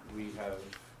that we have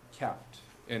kept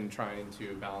in trying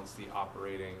to balance the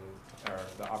operational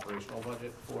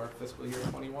budget for fiscal year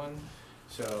 '21.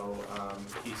 So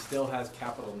he still has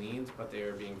capital needs, but they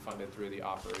are being funded through the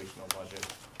operational budget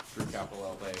through capital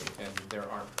outlay, and there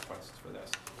aren't requests for this.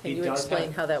 Can He you does explain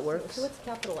have- how that works? So what's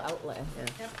capital outlay?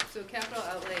 Yep, so capital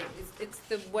outlay, it's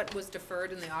what was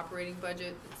deferred in the operating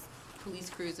budget. It's police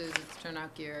cruisers, it's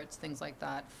turnout gear, it's things like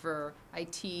that. For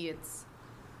IT, it's,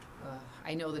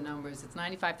 I know the numbers, it's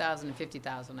 95,000 and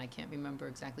 50,000. I can't remember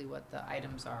exactly what the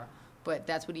items are, but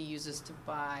that's what he uses to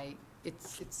buy.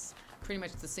 It's pretty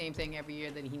much the same thing every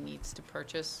year that he needs to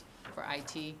purchase for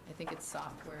IT. I think it's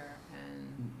software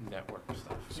and, Network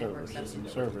stuff. Servers, That's-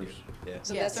 servers. Yeah.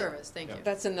 So yeah, that's a- service, thank you.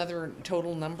 That's another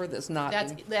total number that's not,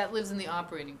 That lives in the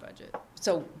operating budget.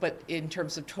 so, but in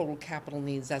terms of total capital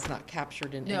needs, that's not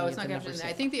captured in any No, of it's the not captured in numbers there. I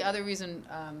yet. think the other reason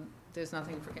there's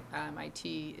nothing for IT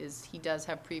is he does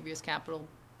have previous capital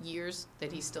years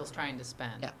that he's still trying to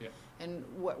spend. Yeah. Yeah. And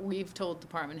what we've told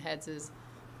department heads is,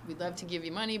 we'd love to give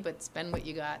you money, but spend what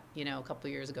you got, a couple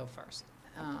of years ago first.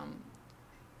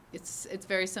 It's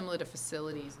very similar to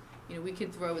facilities. We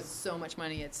could throw so much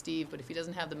money at Steve, but if he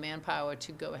doesn't have the manpower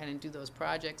to go ahead and do those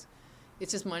projects,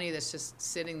 it's just money that's just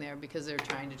sitting there because they're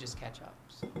trying to just catch up.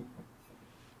 So.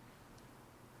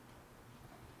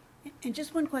 And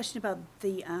just one question about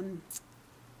the,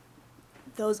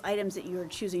 those items that you're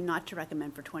choosing not to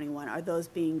recommend for '21, are those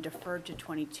being deferred to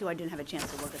 '22? I didn't have a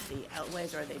chance to look at the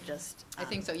outlays, or are they just? I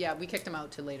think so, yeah, we kicked them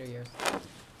out to later years.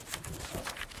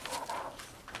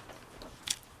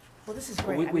 Well, this is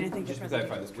great. I mean, I think the Just to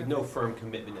clarify presentation this, is with no terrific. firm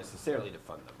commitment necessarily to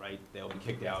fund them, right? They'll be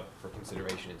kicked out for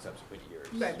consideration in subsequent years.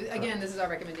 Right, but again, this is our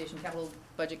recommendation. Capital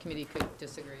Budget Committee could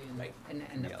disagree Right. and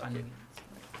end up Reallocate. funding it.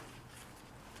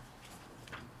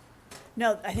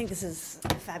 No, I think this is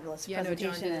a fabulous Yeah, no, John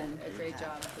presentation. did a great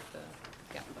job with the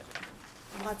capital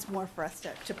budget. Lots more for us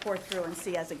to pour through and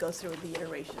see as it goes through the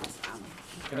iterations.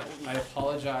 And I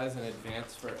apologize in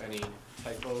advance for any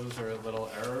typos or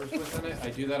little errors within it. I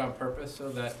do that on purpose so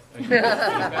that I can get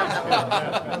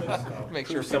feedback. Make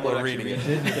sure someone are reading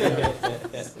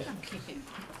it.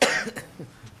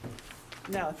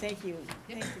 No, thank you.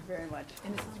 Thank you very much.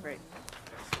 And This is great.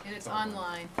 And it's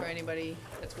online for anybody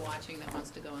that's watching that wants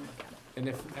to go and look at it. And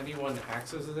if anyone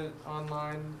accesses it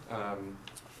online,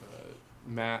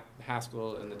 Matt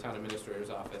Haskell in the town administrator's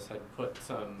office had put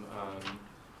some,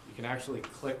 you can actually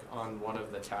click on one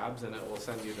of the tabs and it will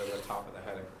send you to the top of the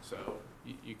header. So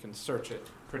you can search it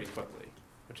pretty quickly,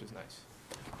 which is nice.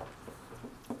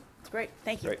 It's great.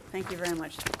 Thank you. Great. Thank you very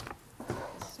much.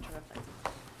 This is terrific.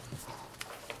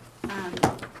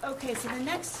 Okay, so the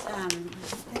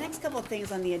next couple of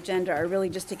things on the agenda are really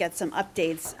just to get some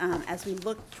updates as we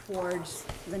look towards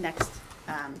the next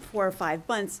 4 or 5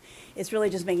 months. It's really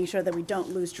just making sure that we don't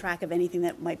lose track of anything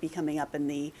that might be coming up in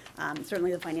the,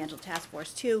 certainly the financial task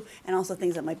force too, and also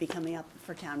things that might be coming up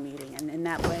for town meeting. And in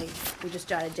that way, we just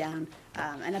jotted down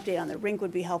an update on the rink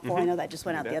would be helpful. I know that just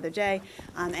went out the other day.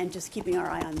 And just keeping our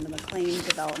eye on the McLean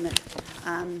development.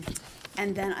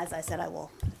 And then, as I said, I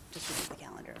will just look at the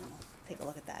calendar and we'll take a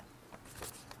look at that.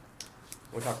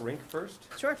 We'll talk rink first?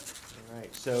 Sure. All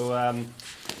right, so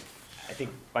I think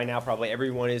by now probably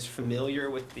everyone is familiar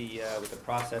with the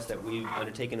process that we've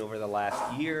undertaken over the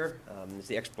last year. It's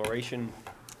the exploration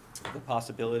of the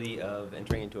possibility of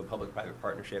entering into a public-private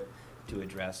partnership to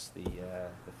address the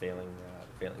failing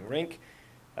rink.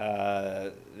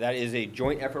 That is a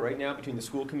joint effort right now between the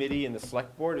school committee and the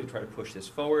select board to try to push this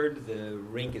forward. The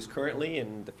rink is currently,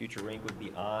 and the future rink would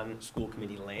be on school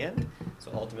committee land.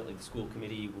 So ultimately, the school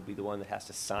committee will be the one that has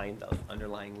to sign the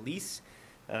underlying lease.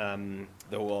 Though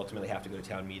we'll ultimately have to go to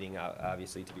town meeting,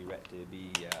 obviously, to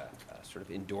be sort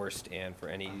of endorsed and for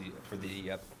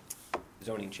the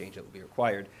zoning change that will be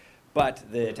required. But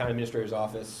the town administrator's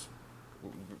office,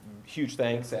 huge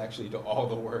thanks actually to all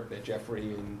the work that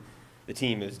Jeffrey and the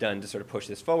team has done to sort of push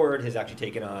this forward, has actually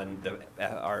taken on the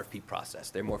RFP process.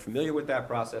 They're more familiar with that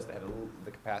process, they have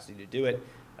the capacity to do it,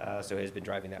 so has been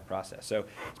driving that process. So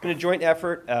it's been a joint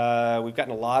effort. We've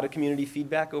gotten a lot of community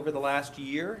feedback over the last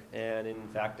year, and in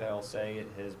fact, I'll say it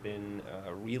has been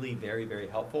really very, very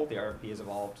helpful. The RFP has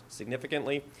evolved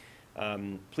significantly.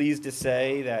 Pleased to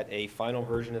say that a final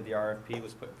version of the RFP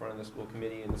was put in front of the school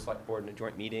committee and the select board in a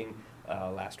joint meeting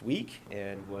last week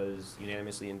and was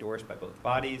unanimously endorsed by both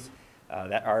bodies.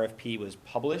 That RFP was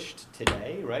published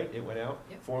today, right? It went out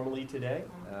formally today,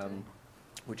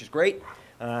 which is great.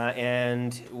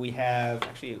 And we have,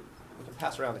 actually, we can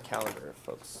pass around the calendar if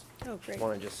folks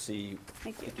want to just see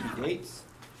the key dates.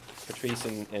 Patrice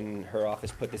and her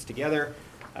office put this together.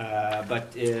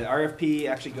 But RFP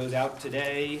actually goes out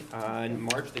today on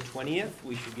March the 20th.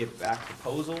 We should get back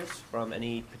proposals from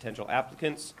any potential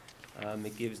applicants.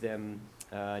 It gives them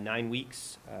 9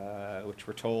 weeks, which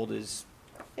we're told is,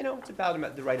 it's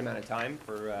about the right amount of time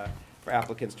for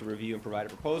applicants to review and provide a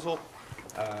proposal.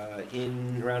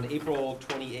 In around April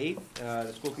 28th,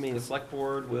 the school committee and the select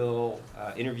board will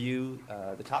interview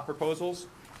the top proposals.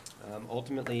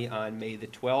 Ultimately, on May the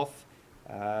 12th,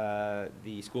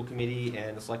 the school committee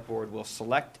and the select board will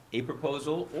select a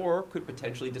proposal or could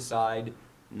potentially decide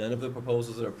none of the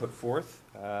proposals that are put forth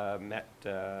met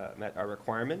our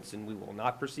requirements and we will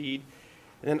not proceed.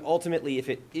 And then ultimately, if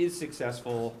it is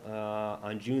successful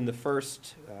on June the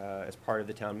 1st, as part of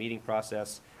the town meeting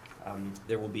process,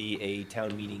 there will be a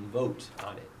town meeting vote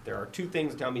on it. There are 2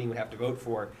 things the town meeting would have to vote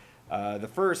for. The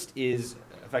first is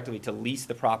effectively to lease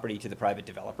the property to the private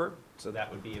developer. So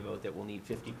that would be a vote that will need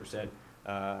 50%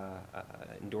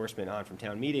 endorsement on from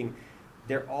town meeting.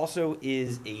 There also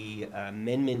is a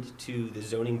amendment to the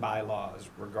zoning bylaws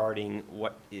regarding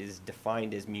what is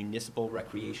defined as municipal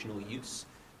recreational use.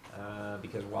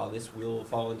 Because while this will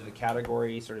fall into the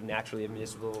category sort of naturally of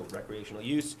municipal recreational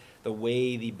use, the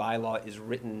way the bylaw is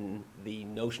written, the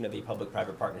notion of a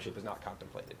public-private partnership is not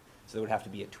contemplated. So there would have to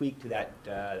be a tweak to that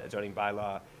zoning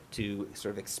bylaw to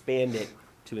sort of expand it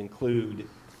to include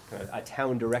a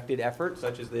town-directed effort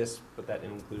such as this, but that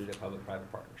included a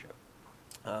public-private partnership.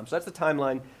 So that's the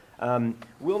timeline.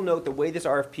 We'll note the way this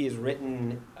RFP is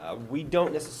written, we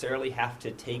don't necessarily have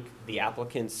to take the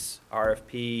applicant's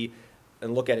RFP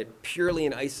and look at it purely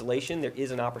in isolation. There is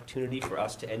an opportunity for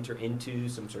us to enter into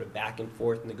some sort of back and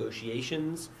forth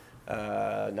negotiations,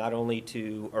 not only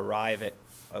to arrive at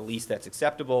a lease that's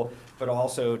acceptable, but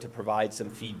also to provide some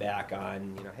feedback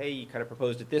on, hey, you kind of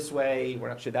proposed it this way, we're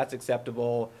not sure that's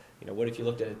acceptable, what if you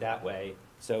looked at it that way?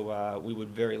 So we would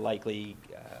very likely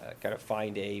kind of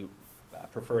find a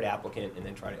preferred applicant and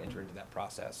then try to enter into that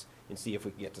process and see if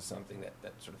we can get to something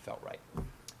that sort of felt right.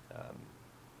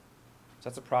 So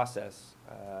that's a process.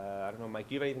 I don't know, Mike,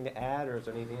 do you have anything to add, or is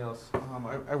there anything else?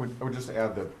 I would just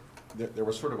add that there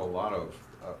was sort of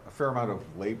a fair amount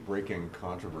of late-breaking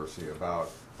controversy about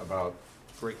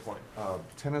Great point.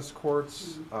 Tennis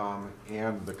courts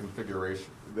and the configuration,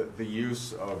 the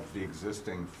use of the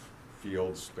existing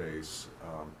field space,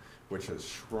 which has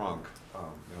shrunk.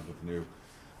 The new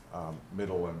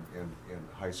middle and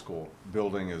high school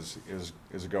building is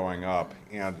going up,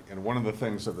 and one of the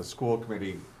things that the school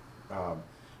committee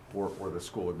or the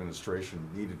school administration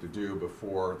needed to do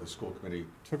before the school committee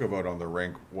took a vote on the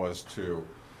rink was to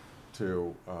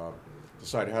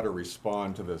decide how to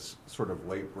respond to this sort of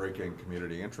late-breaking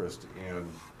community interest in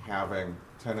having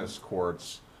tennis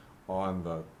courts on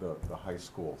the high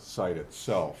school site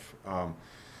itself.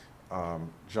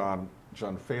 John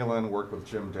Phelan worked with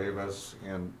Jim Davis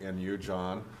and you,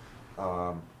 John,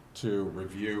 to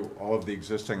review all of the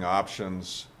existing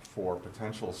options for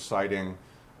potential siting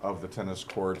of the tennis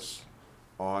courts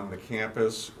on the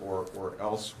campus or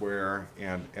elsewhere,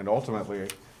 and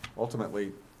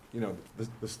ultimately, you know,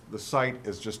 the site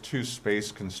is just too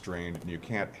space constrained, and you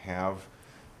can't have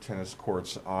tennis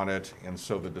courts on it, and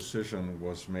so the decision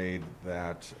was made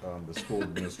that the school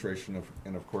administration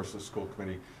and of course the school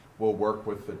committee will work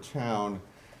with the town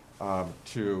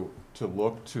to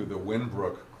look to the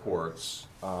Winbrook courts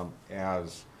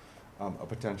as a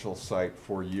potential site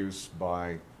for use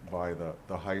by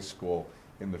the high school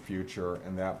in the future,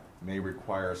 and that may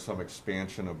require some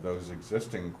expansion of those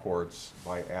existing courts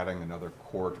by adding another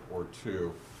court or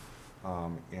two,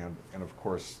 and of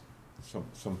course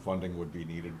some funding would be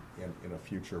needed in a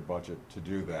future budget to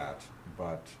do that,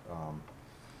 but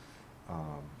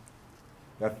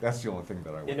that's the only thing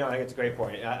that I would. You know, I think it's a great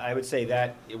point. I would say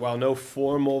that while no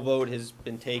formal vote has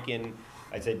been taken,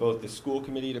 I'd say both the school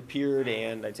committee, it appeared,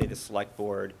 and I'd say the select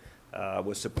board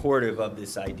was supportive of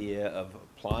this idea of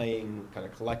applying kind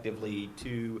of collectively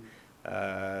to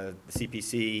the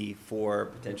CPC for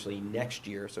potentially next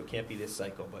year, so it can't be this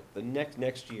cycle, but the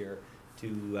next year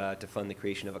to fund the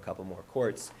creation of a couple more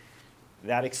courts.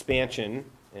 That expansion,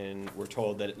 and we're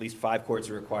told that at least 5 courts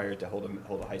are required to hold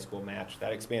a high school match.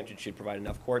 That expansion should provide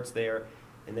enough courts there.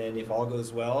 And then if all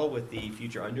goes well with the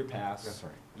future underpass, That's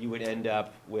right. you would end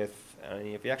up with, I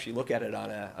mean, if you actually look at it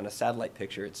on a satellite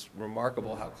picture, it's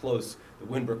remarkable how close the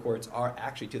Winbrook courts are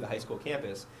actually to the high school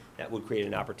campus. That would create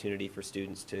an opportunity for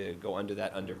students to go under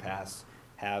that underpass,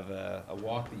 have a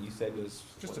walk that you said was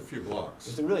Just a few blocks.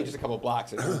 It's really just a couple of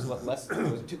blocks. It was less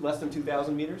than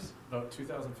 2,000 meters? About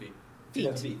 2,000 feet.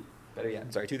 2,000 feet. Better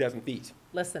yet, sorry, 2,000 feet.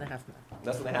 Less than a half mile.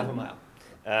 Less than a half a mile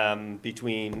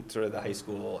between sort of the high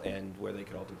school and where they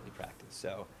could ultimately practice.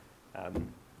 So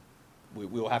we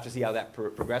will have to see how that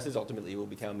progresses. Ultimately, it will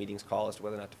be town meetings call as to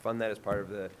whether or not to fund that as part of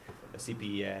the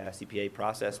CPA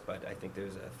process, but I think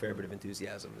there's a fair bit of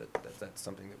enthusiasm that that's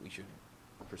something that we should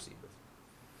proceed with.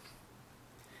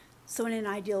 So in an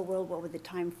ideal world, what would the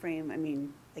time frame? I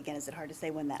mean, again, is it hard to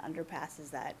say when that underpass is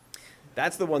that?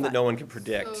 That's the one that no one can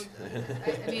predict. So,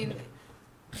 I mean,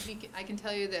 I can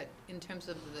tell you that in terms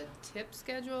of the tip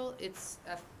schedule, it's,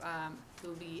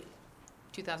 it'll be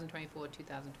 2024,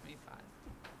 2025.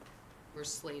 We're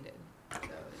slated, so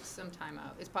it's some time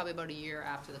out. It's probably about a year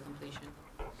after the completion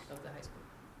of the high school.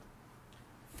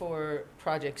 For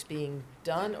projects being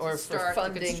done or To for start the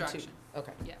funding to? construction.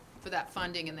 Okay, Yeah, for that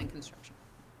funding and then construction.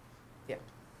 yeah.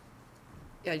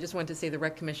 Yeah, I just wanted to say the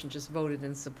rec commission just voted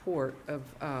in support of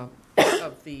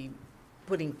the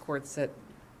putting courts at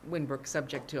Winbrook,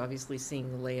 subject to obviously seeing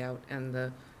the layout and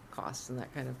the costs and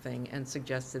that kind of thing, and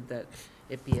suggested that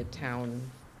it be a town,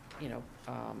 you know,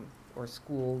 or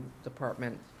school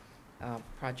department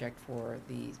project for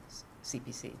the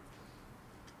CPC.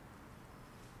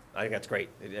 I think that's great.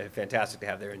 Fantastic to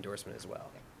have their endorsement as well.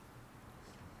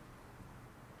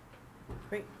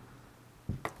 Great.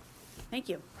 Thank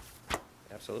you.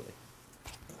 Absolutely.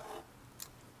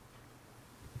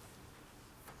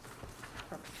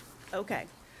 Okay.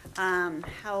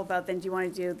 How about then, do you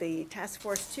want to do the task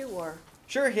force too, or?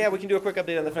 Sure, yeah, we can do a quick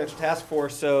update on the financial task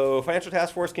force. So financial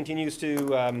task force continues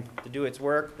to do its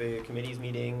work. The committee's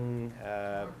meeting,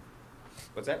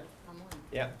 what's that?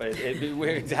 Yeah, but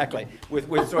exactly, with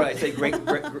sort of, I say,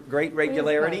 great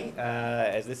regularity,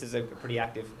 as this is a pretty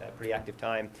active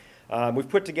time. We've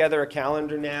put together a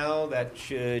calendar now that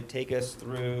should take us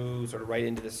through sort of right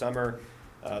into the summer.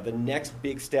 The next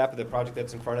big step of the project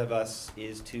that's in front of us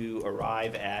is to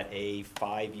arrive at a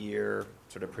 5-year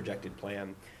sort of projected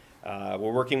plan.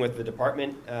 We're working with the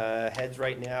department heads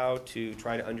right now to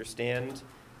try to understand,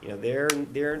 you know,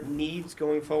 their needs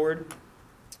going forward,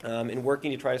 and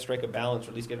working to try to strike a balance, or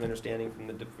at least get an understanding from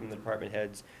the department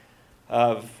heads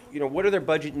of, you know, what are their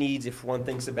budget needs if one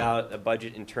thinks about a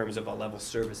budget in terms of a level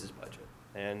services budget.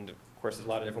 And of course, there's a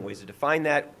lot of different ways to define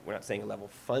that. We're not saying a level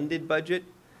funded budget,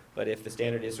 but if the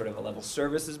standard is sort of a level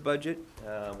services budget,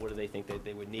 what do they think that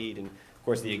they would need? And of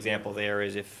course, the example there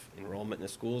is if enrollment in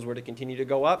the schools were to continue to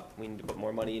go up, we need to put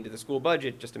more money into the school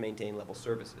budget just to maintain level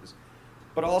services.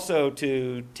 But also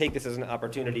to take this as an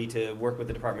opportunity to work with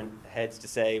the department heads to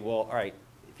say, well, all right,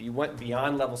 if you went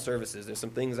beyond level services, there's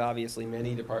some things obviously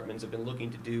many departments have been looking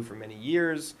to do for many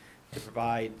years to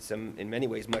provide some, in many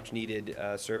ways, much needed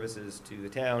services to the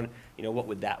town. You know, what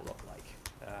would that look like?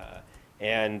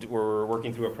 And we're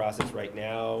working through a process right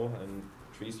now, and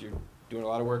Therese, you're doing a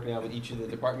lot of work now with each of the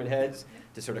department heads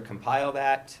to sort of compile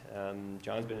that.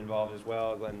 John's been involved as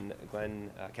well, Glenn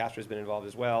Castro's been involved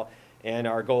as well. And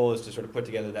our goal is to sort of put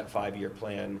together that 5-year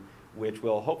plan, which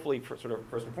will hopefully sort of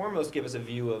first and foremost give us a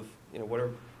view of, what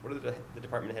are the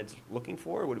department heads looking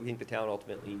for? What do we think the town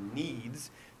ultimately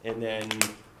needs? And then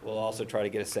we'll also try to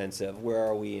get a sense of where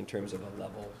are we in terms of a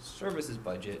level services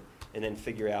budget, and then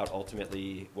figure out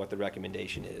ultimately what the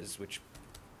recommendation is, which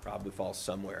probably falls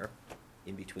somewhere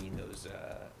in between those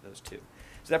two.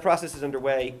 So that process is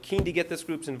underway. Keen to get this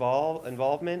group's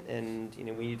involvement, and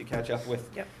we need to catch up with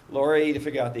Lori to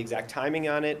figure out the exact timing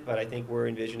on it, but I think we're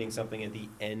envisioning something at the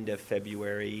end of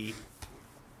February,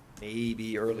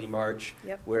 maybe early March,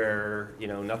 where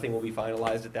nothing will be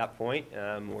finalized at that point,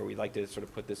 where we'd like to sort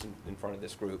of put this in front of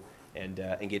this group and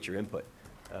get your input,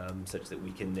 such that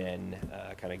we can then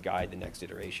kind of guide the next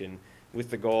iteration with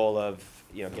the goal of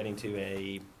getting to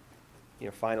a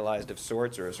finalized of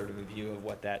sorts, or a sort of a view of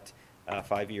what that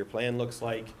 5-year plan looks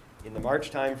like in the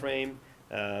March timeframe,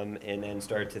 and then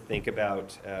start to think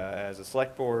about, as a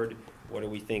select board, what do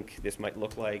we think this might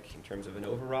look like in terms of an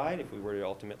override if we were to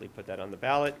ultimately put that on the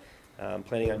ballot.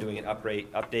 Planning on doing an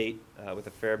update with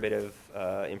a fair bit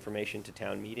of information to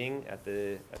town meeting at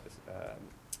the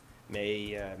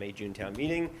May-June town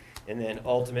meeting, and then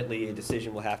ultimately a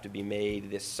decision will have to be made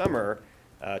this summer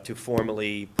to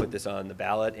formally put this on the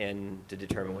ballot and to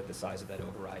determine what the size of that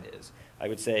override is. I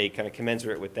would say, kind of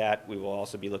commensurate with that, we will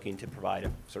also be looking to provide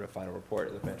a sort of final report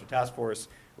to the financial task force,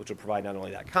 which will provide not only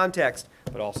that context,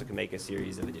 but also can make a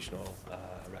series of additional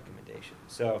recommendations.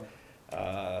 So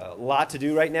a lot to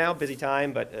do right now, busy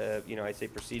time, but I'd say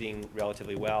proceeding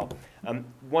relatively well.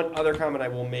 One other comment I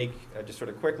will make just sort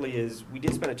of quickly is we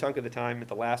did spend a chunk of the time at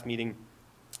the last meeting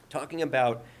talking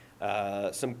about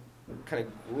some kind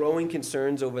of growing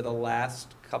concerns over the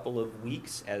last couple of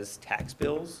weeks as tax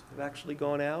bills have actually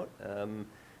gone out.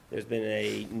 There's been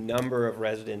a number of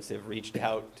residents who have reached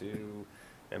out to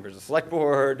members of the select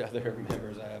board, other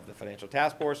members of the financial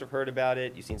task force have heard about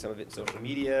it. You've seen some of it in social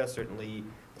media. Certainly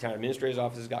the town administrator's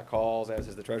office has got calls, as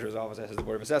has the treasurer's office, as has the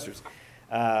board of assessors.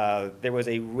 There was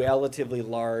a relatively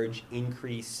large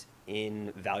increase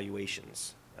in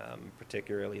valuations,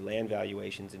 particularly land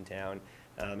valuations in town.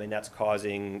 And that's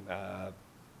causing,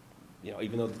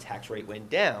 even though the tax rate went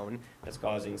down, that's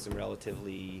causing some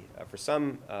relatively, for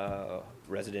some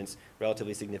residents,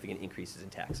 relatively significant increases in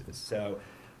taxes. So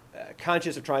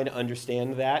conscious of trying to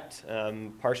understand that,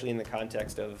 partially in the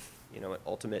context of, an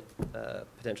ultimate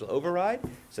potential override,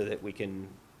 so that we can,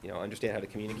 understand how to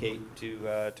communicate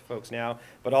to folks now,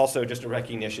 but also just a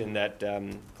recognition that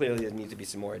clearly there needs to be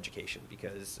some more education,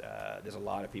 because there's a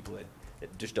lot of people that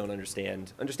just don't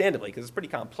understand, understandably, because it's pretty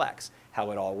complex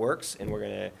how it all works, and we're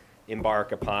going to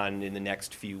embark upon, in the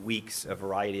next few weeks, a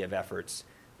variety of efforts,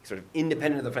 sort of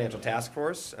independent of the financial task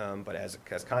force, but as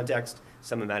context,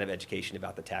 some amount of education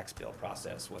about the tax bill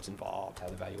process, what's involved, how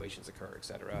the valuations occur, et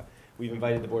cetera. We've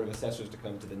invited the Board of Assessors to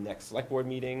come to the next select board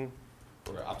meeting.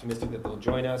 We're optimistic that they'll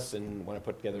join us and want to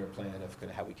put together a plan of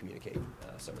kind of how we communicate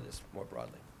some of this more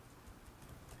broadly.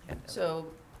 So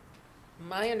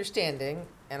my understanding,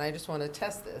 and I just want to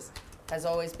test this, has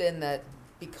always been that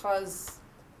because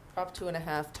Prop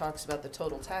 2.5 talks about the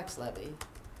total tax levy,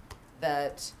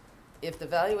 that if the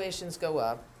valuations go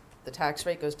up, the tax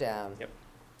rate goes down. Yep.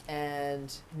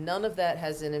 And none of that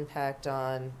has an impact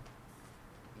on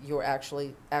your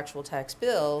actual tax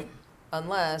bill,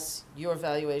 unless your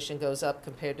valuation goes up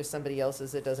compared to somebody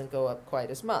else's, it doesn't go up quite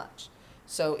as much.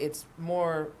 So it's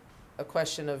more a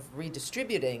question of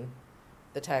redistributing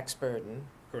the tax burden.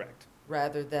 Correct.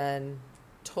 Rather than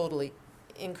totally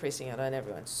increasing it on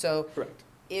everyone. So Correct.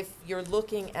 If you're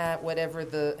looking at whatever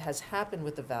has happened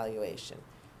with the valuation,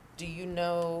 do you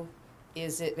know,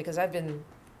 is it, because I've been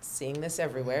seeing this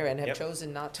everywhere and have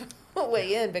chosen not to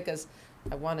weigh in because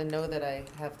I want to know that I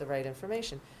have the right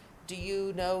information. Do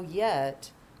you know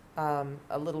yet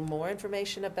a little more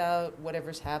information about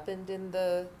whatever's happened in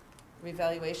the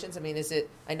revaluations? I mean, is it,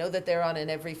 I know that they're on an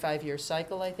every 5-year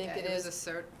cycle, I think it is. It was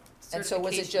a and so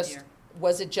was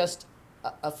it just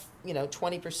a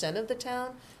 20% of the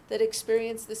town that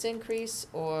experienced this increase,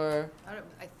 or?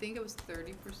 I think it was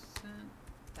 30%.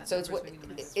 So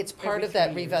it's part of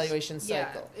that revaluation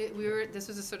Yeah, cycle. this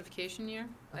was a certification year.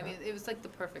 I mean, it was like the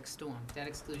perfect storm. Debt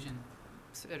exclusion,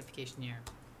 certification year,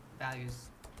 values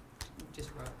just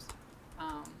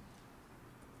rose.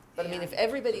 But I mean, if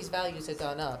everybody's values had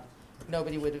gone up,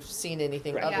 nobody would have seen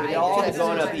anything Right. other They than. all have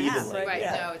gone up evenly. Right,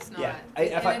 Yeah. no, it's not. Yeah.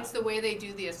 And it's the way they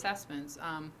do the assessments.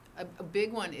 A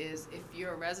big one is if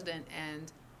you're a resident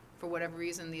and for whatever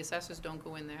reason the assessors don't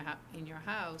go in in your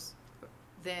house,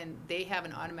 then they have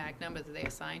an automatic number that they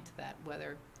assign to that,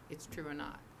 whether it's true or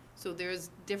not. So there's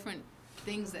different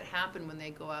things that happen when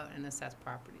they go out and assess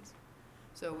properties.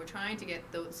 So we're trying to get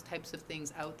those types of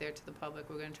things out there to the public.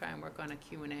 We're gonna try and work on a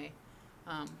Q&A,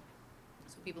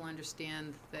 so people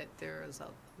understand that there is a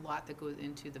lot that goes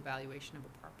into the valuation of a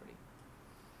property.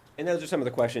 And those are some of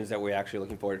the questions that we're actually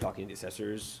looking forward to talking to the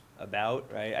assessors about,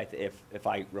 right? If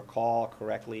I recall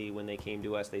correctly, when they came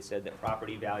to us, they said that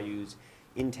property values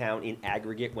in town in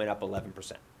aggregate went up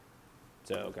 11%.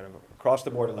 So kind of across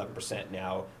the board, 11%.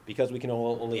 Now, because we can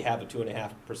only have a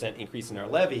 2.5% increase in our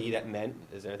levy, that meant,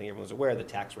 as I think everyone's aware, the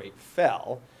tax rate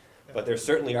fell. But there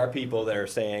certainly are people that are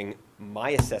saying,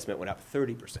 my assessment went up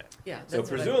 30%. Yeah. So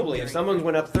that's what I'm presumably, if hearing. someone's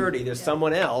went up 30, there's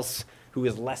someone else who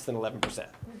is less than 11%.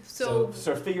 So,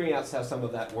 So figuring out how some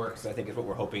of that works, I think, is what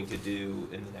we're hoping to do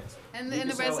in the next and week the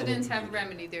or so, residents then have a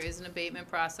remedy. There is an abatement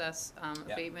process.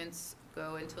 Yeah. Abatements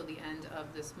go until the end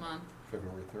of this month,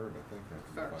 February 3rd, I think. that's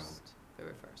the final.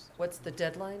 February 1st. What's the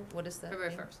deadline? What is that?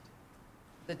 February mean? 1st.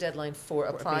 The deadline for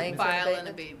applying for an File an abatement?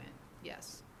 abatement,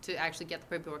 yes, to actually get the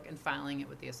paperwork and filing it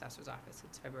with the assessor's office.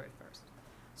 It's February 1st.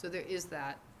 So there is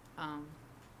that.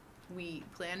 We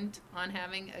planned on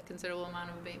having a considerable amount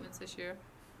of abatements this year,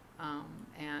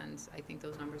 and I think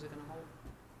those numbers are gonna hold.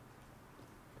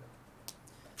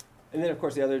 And then, of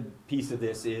course, the other piece of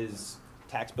this is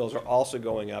tax bills are also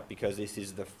going up because this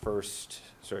is the first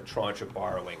sort of tranche of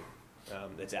borrowing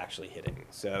that's actually hitting.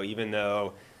 So even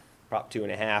though Prop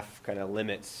 2.5 kind of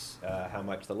limits how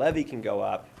much the levy can go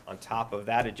up, on top of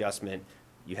that adjustment,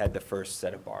 you had the first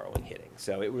set of borrowing hitting.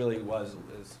 So it really was,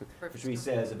 as Patrice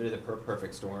says, a bit of the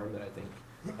perfect storm that I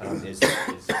think is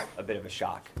a bit of a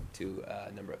shock to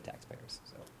a number of taxpayers.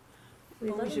 So.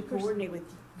 Well, we should coordinate with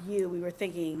you. We were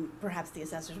thinking perhaps the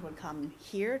assessors would come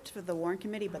here to the Warrant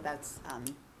Committee, but that's,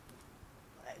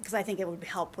 because I think it would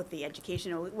help with the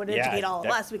education. It would Yeah, educate all of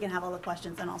that- us. We can have all the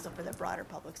questions and also for the broader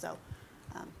public, so.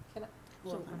 Can I-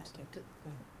 we'll Sure. on that too.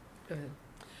 Go ahead.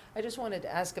 I just wanted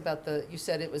to ask about you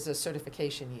said it was a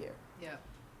certification year. Yeah.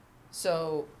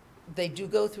 So they do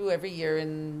go through every year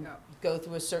and Yeah. go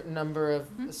through a certain number of,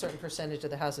 Mhm. a certain percentage of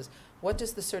the houses. What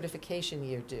does the certification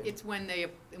year do? It's when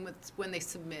they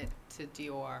submit to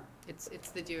DOR. It's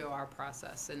the DOR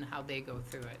process and how they go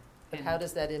through it. But And, how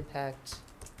does that impact?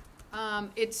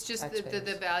 it's just the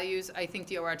Taxpayers. values. I think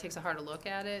DOR takes a harder look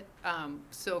at it.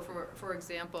 So for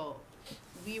example,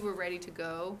 we were ready to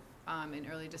go in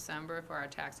early December for our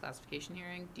tax classification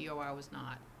hearing. DOR was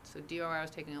not. So DOR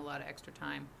was taking a lot of extra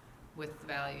time with the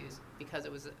values because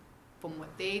it was from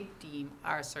what they deem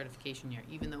our certification year,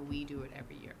 even though we do it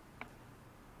every year.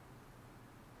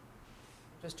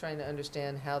 Just trying to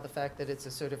understand how the fact that it's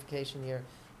a certification year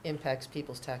impacts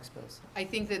people's tax bills. I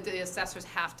think that the assessors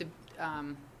have to,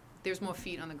 there's more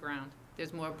feet on the ground.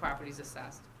 There's more properties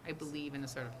assessed, I believe, in a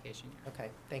certification year.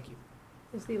 Okay, thank you.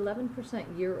 Is the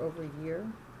 11% year over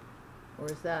year, or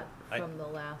is that I- from the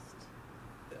last?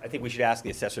 I think we should ask the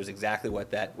assessors exactly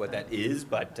what that is,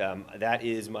 but that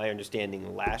is my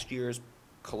understanding last year's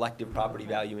collective property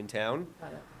value in town.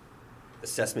 Got it.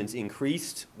 Assessments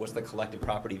increased. What's the collective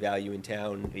property value in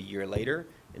town a year later?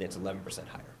 And it's 11%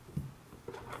 higher.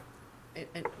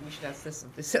 And we should ask this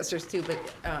of the assessors too, but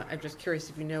I'm just curious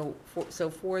if you know,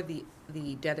 for the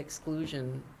debt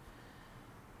exclusion,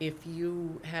 if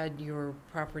you had your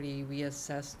property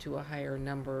reassessed to a higher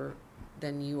number,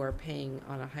 then you are paying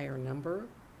on a higher number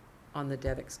on the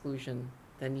debt exclusion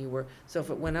than you were. So if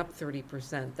it went up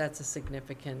 30%, that's a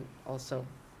significant also,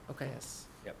 okay. Yes.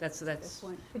 Yep. That's, Good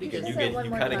point. Could you Because say you that get, one you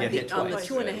more kind of time? get hit The twice.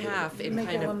 2.5, it Make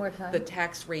that kind one more of, time. the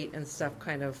tax rate and stuff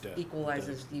kind of Debt.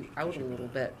 equalizes you out a little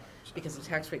bit, because the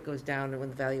tax rate goes down and when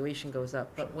the valuation goes up,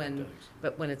 but when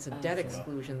it's a debt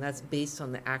exclusion, that's based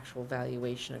on the actual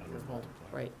valuation of your home,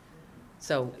 right?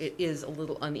 So it is a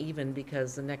little uneven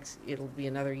because it'll be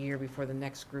another year before the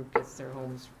next group gets their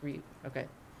homes okay.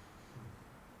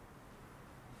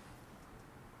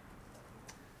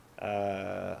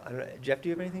 I don't know, Jeff, do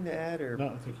you have anything to add, or No,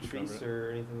 I think you covered Patrice, it.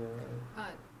 or anything?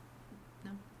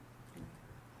 No?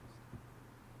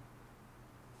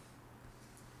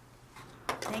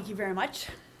 Thank you very much.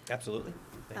 Absolutely.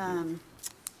 Thank you.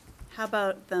 How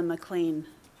about the McLean?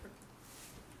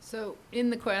 So in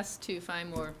the quest to find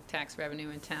more tax revenue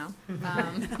in town,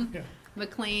 Yeah.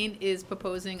 McLean is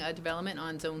proposing a development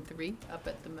on Zone 3 up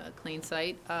at the McLean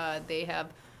site. They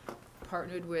have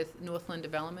partnered with Northland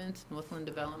Development. Northland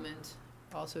Development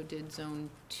also did Zone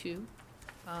 2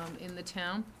 in the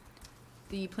town.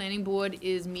 The planning board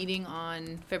is meeting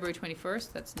on February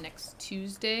 21st. That's next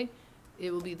Tuesday.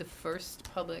 It will be the first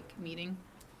public meeting,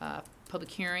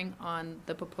 public hearing on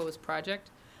the proposed project.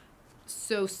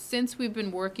 So since we've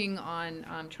been working on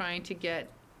trying to get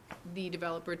the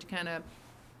developer to kind of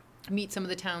meet some of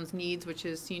the town's needs, which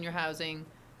is senior housing,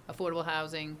 affordable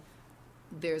housing.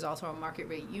 There's also a market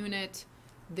rate unit.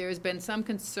 There's been some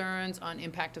concerns on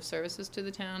impact of services to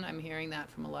the town. I'm hearing that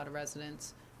from a lot of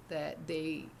residents, that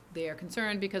they are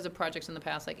concerned because of projects in the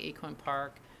past like Acorn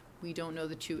Park. We don't know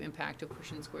the true impact of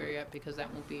Cushing Square yet because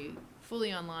that won't be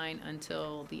fully online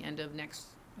until the end of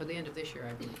the end of this year,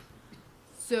 I believe.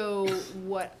 So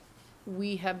what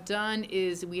we have done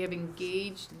is we have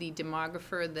engaged the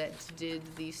demographer that did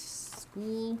the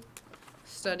school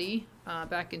study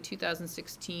back in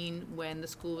 2016 when the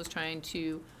school was trying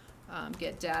to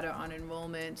get data on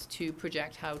enrollment to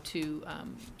project how to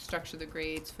structure the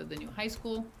grades for the new high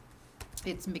school.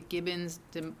 It's McGibbon's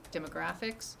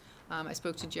demographics. I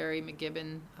spoke to Jerry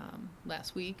McGibbon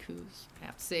last week, who's, I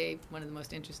have to say, one of the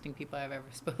most interesting people I've ever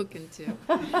spoken to.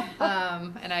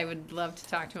 And I would love to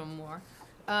talk to him more.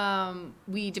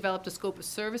 We developed a scope of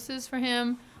services for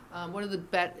him. One of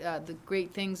the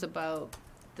great things about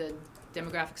the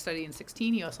demographic study in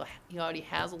 16, he already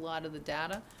has a lot of the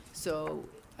data, so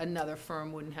another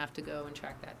firm wouldn't have to go and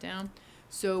track that down.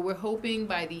 So we're hoping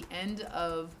by the end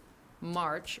of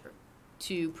March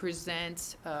to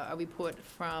present a report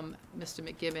from Mr.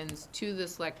 McGibbons to the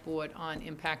select board on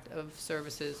impact of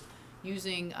services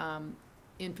using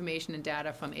information and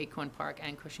data from Acorn Park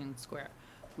and Cushing Square.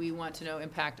 We want to know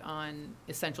impact on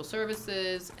essential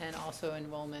services and also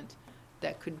enrollment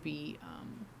that could be,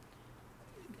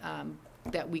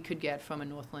 that we could get from a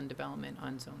Northland development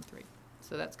on Zone 3.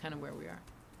 So that's kind of where we are.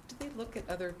 Do they look at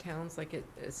other towns, like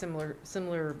a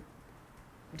similar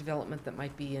development that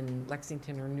might be in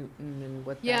Lexington or Newton and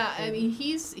what? Yeah, I mean,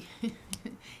 he's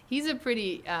a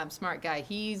pretty smart guy.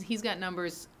 He's got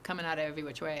numbers coming out of every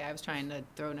which way. I was trying to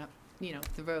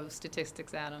throw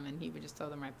statistics at him, and he would just throw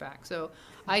them right back. So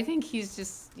I think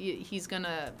he's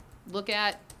gonna look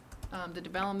at the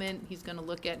development. He's gonna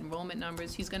look at enrollment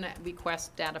numbers. He's gonna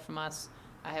request data from us.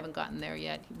 I haven't gotten there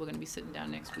yet. We're gonna be sitting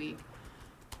down next week.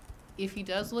 If he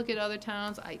does look at other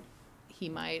towns, he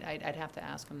might. I'd have to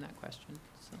ask him that question.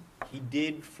 So. He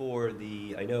did for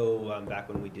I know back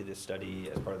when we did this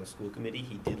study as part of the school committee,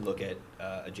 he did look at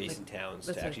adjacent towns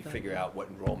to actually figure out what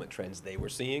enrollment trends they were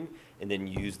seeing and then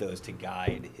use those to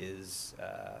guide his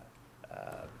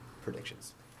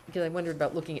predictions. Because I wondered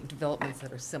about looking at developments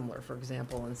that are similar, for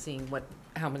example, and seeing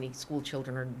how many school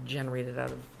children are generated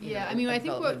out of, I mean, I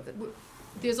think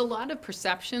there's a lot of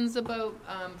perceptions about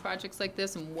projects like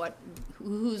this and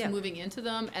who's moving into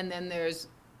them, and then there's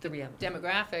the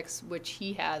demographics, which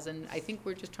he has, and I think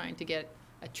we're just trying to get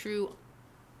a true,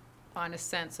 honest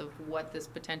sense of what this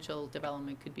potential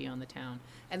development could be on the town,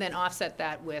 and then offset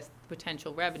that with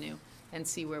potential revenue and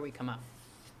see where we come up.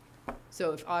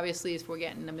 So if we're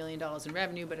getting $1 million in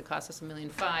revenue, but it costs us $1.5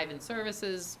 million in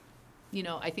services,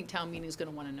 I think town meeting is going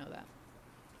to want to know that.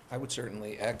 I would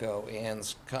certainly echo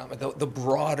Ann's comment. The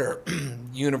broader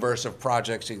universe of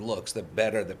projects he looks, the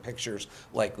better the picture's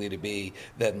likely to be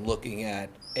than looking at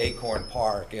Acorn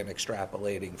Park and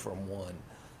extrapolating from one.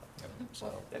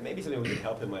 So that may be something we can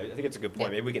help him. I think it's a good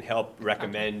point. Maybe we can help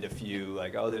recommend a few,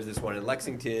 like, there's this one in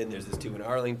Lexington, there's this two in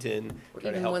Arlington.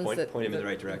 Try to help point him in the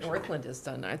right direction. Northland has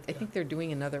done. I think they're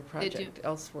doing another project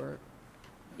elsewhere.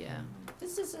 Yeah.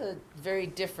 This is a very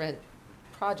different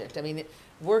project. I mean,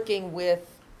 working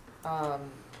with,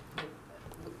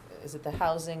 is it the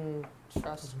Housing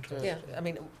Trust? Yeah. I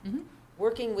mean, Mhm.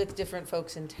 working with different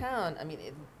folks in town, I mean,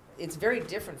 it's very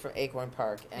different from Acorn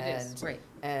Park It is, right.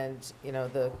 and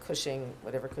the Cushing,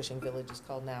 whatever Cushing Village is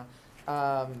called now.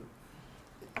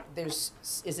 Is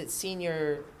it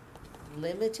senior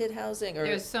limited housing or?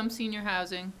 There's some senior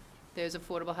housing, there's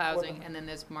affordable housing, and then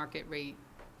there's market rate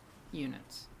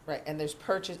units. Right, and there's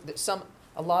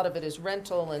a lot of it is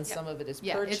rental and some of it is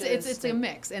purchased. Yeah, it's a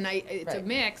mix, and it's a Right.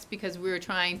 mix because we were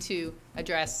trying to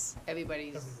address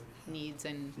everybody's needs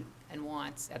and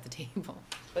wants at the table.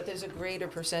 But there's a greater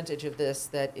percentage of this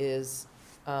that is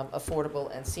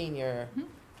affordable and senior,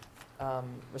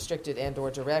 restricted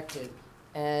and/or directed.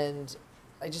 And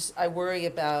I worry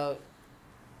about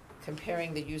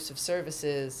comparing the use of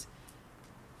services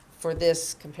for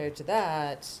this compared to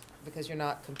that, because you're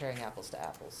not comparing apples to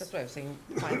apples. That's what I was saying,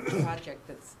 find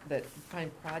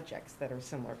projects that are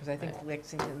similar, because I think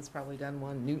Lexington's probably done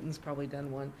one, Newton's probably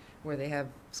done one, where they have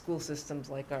school systems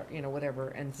like our, whatever,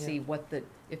 and see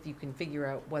if you can figure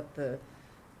out what the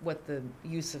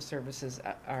use of services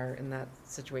are in that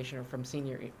situation, or from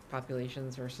senior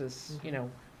populations versus,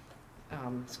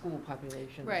 school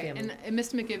population. Right, family. and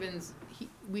Mr. McGibbons,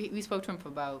 we spoke to him for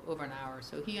about over an hour,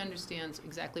 so he understands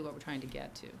exactly what we're trying to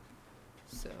get to.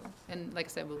 So, and like I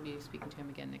said, we'll be speaking to him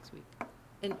again next week.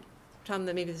 And Tom,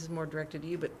 then maybe this is more directed to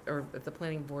you, or at the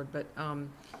planning board, but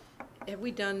have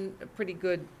we done a pretty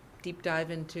good deep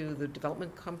dive into the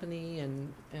development company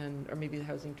and, or maybe the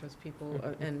housing trust people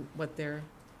and what their,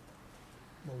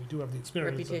 Well, we do have the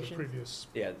experience of the Reputation. previous.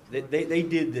 Yeah, they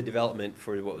did the development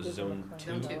for what was Zone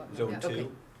Zone 2. two. Zone Yeah. 2.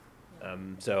 Okay.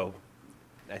 So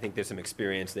I think there's some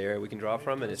experience there we can draw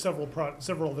from, and it's, Several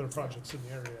other projects in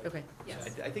the area. okay.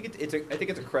 Yes. I think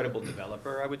it's a credible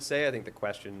developer, I would say. I think the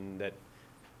question that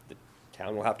the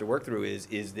town will have to work through is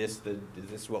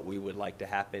this what we would like to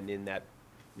happen in that,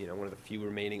 one of the few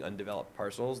remaining undeveloped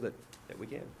parcels that we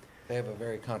can? They have a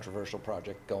very controversial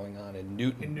project going on in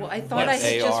Newton. Well, I but thought I had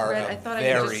they just are read, a I thought I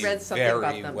had just very, read something about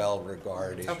very them.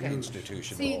 well-regarded Okay.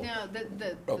 institutional. See, now,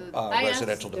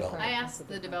 residential development.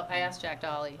 I asked Jack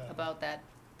Dolly about that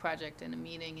project in a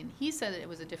meeting, and he said that it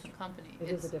was a different company. It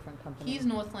is a different company. He's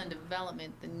Northland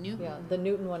Development, the Yeah, Newton, the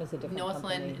Newton one is a different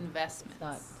Northland company.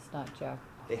 Investments. It's not Jack.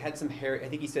 They had some I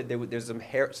think he said there's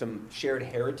some shared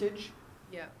heritage,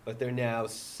 Yeah, but they're now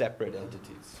separate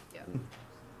entities. yeah.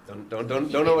 Don't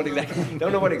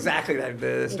know what exactly that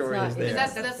the story not- is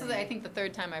it's there. That's I think the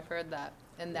third time I've heard that,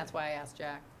 and that's why I asked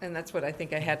Jack. And that's what I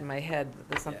think I had in my head,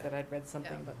 that I'd read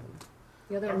something Yeah. about them.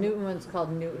 The other Newton one's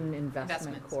called Newton Investment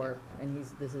Investments, Corp, and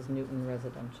this is Newton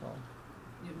Residential.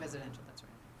 Newton Residential, that's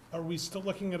right. Are we still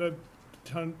looking at a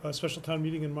special town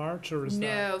meeting in March, or is that?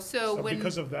 No, so when.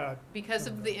 Because of that, Because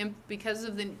of the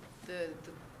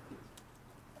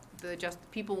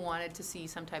people wanted to see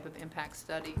some type of impact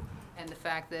study, and the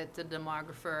fact that the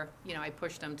demographer, I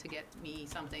pushed them to get me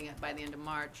something by the end of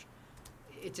March,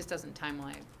 it just doesn't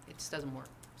timeline, it just doesn't work,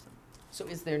 so, So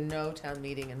is there no town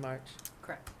meeting in March?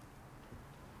 correct.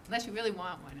 Unless you really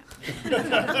want one.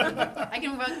 I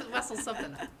can rustle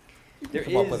something up. There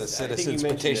Come up with a is- I think you citizen's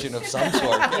mentioned petition this. of some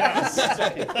sort.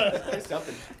 There's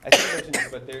something. I think you mentioned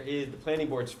this, but there is, the planning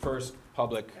board's first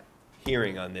public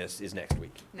hearing on this is next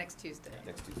week, Next Tuesday,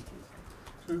 next Tuesday.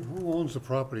 So who owns the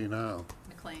property now?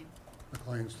 McLean.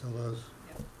 McLean still does?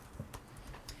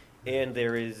 And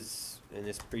there is, and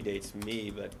this predates me,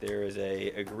 but there is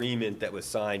a agreement that was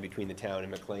signed between the town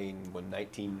and McLean, when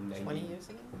 20 years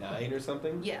ago? 1999 or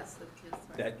something? Yes,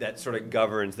 that's right. That sort of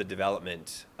governs the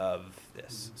development of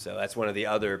this. So that's one of the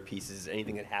other pieces.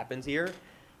 Anything that happens here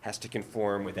has to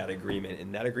conform with that agreement.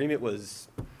 And that agreement there's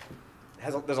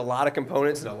a lot of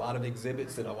components and a lot of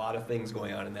exhibits and a lot of things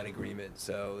going on in that agreement.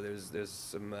 So there's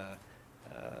some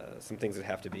things that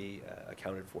have to be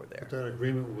accounted for there. But that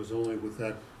agreement was only with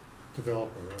that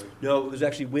developer, right? No, it was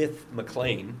actually with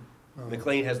McLean. Oh.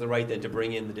 McLean has the right then to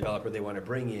bring in the developer they want to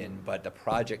bring in, but the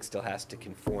project still has to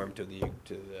conform to the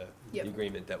Yep.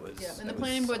 agreement that was. Yeah, and the that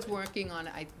planning was board's signed. working on,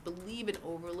 I believe, an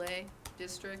overlay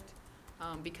district,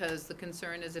 because the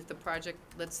concern is if the project,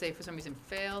 let's say for some reason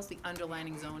fails, the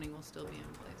underlining zoning will still be in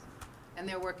place. And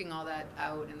they're working all that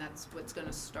out, and that's what's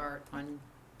gonna start on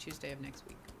Tuesday of next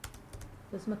week.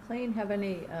 Does McLean have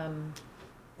any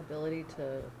ability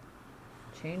to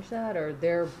change that, or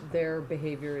their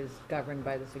behavior is governed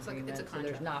by this It's like- agreement? it's a So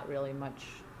there's contract. not really much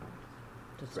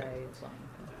to say Right. as long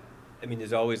I mean,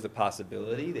 there's always the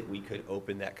possibility that we could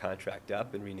open that contract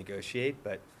up and renegotiate,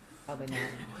 but probably not, yeah.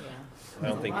 I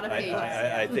don't a think, lot of I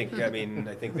think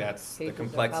that's, the Pages are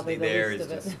complexity probably the there least is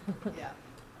of it. just, Yeah.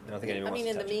 I don't think anyone I wants mean, to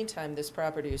in the touch it. meantime, this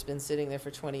property has been sitting there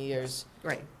for 20 years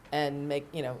Right. and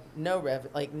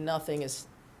nothing is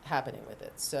happening with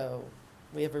it. So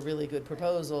we have a really good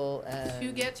proposal and.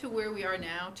 To get to where we are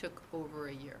now took over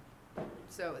a year.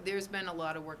 So there's been a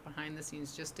lot of work behind the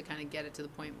scenes just to kind of get it to the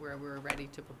point where we're ready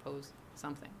to propose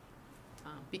something.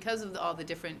 Because of all the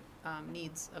different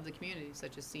needs of the community,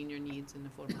 such as senior needs and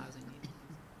affordable housing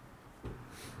needs.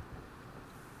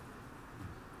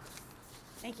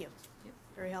 Thank you. Yep.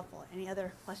 Very helpful. Any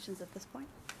other questions at this point?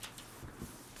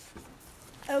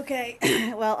 Okay,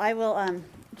 well, I will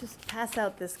just pass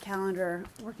out this calendar,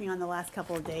 working on the last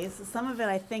couple of days. Some of it,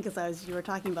 I think, as you were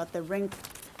talking about, the ring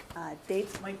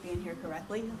dates might be in here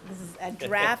correctly. This is a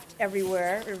draft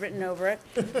everywhere, written over it,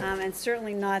 and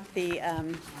certainly not the,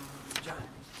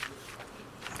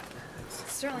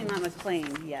 certainly not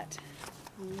McLean yet.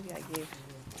 Maybe I gave.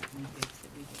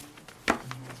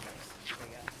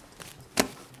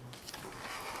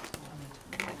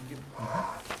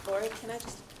 Lori, can I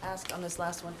just ask on this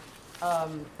last one?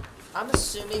 I'm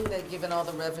assuming that given all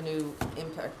the revenue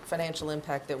impact, financial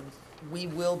impact, that we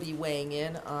will be weighing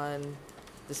in on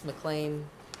this McLean.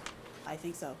 I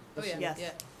think so. Oh, yeah, Yes.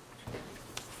 yeah.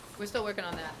 We're still working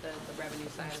on that, the revenue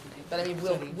side of things. But I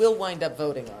mean, we'll wind up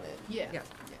voting on it. Yeah, Yeah.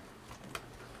 yeah.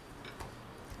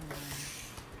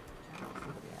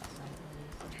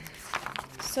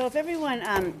 So if everyone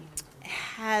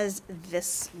has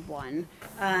this one,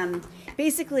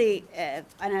 basically, and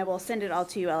I will send it all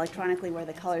to you electronically where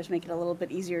the colors make it a little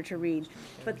bit easier to read.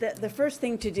 But the first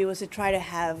thing to do is to try to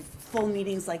have full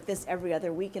meetings like this every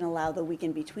other week and allow the week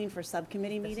in between for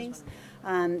subcommittee meetings.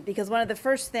 Because one of the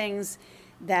first things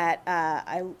that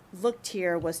I looked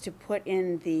here was to put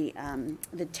in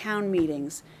the town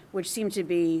meetings, which seem to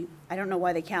be, I don't know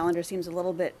why the calendar seems a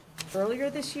little bit earlier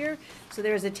this year. So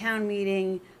there's a town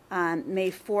meeting on May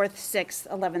 4th, 6th,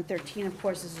 11th, 13th. Of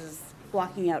course, this is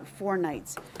blocking out 4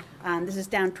 nights. This is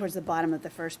down towards the bottom of the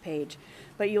first page.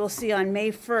 But you will see on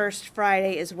May 1st,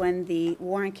 Friday, is when the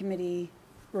Warrant Committee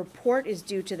report is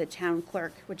due to the town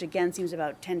clerk, which again seems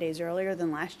about 10 days earlier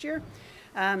than last year,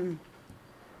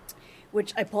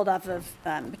 which I pulled off of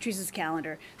Patrice's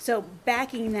calendar. So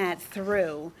backing that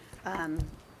through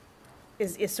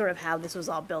is sort of how this was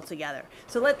all built together.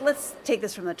 So let's take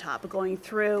this from the top, going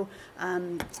through.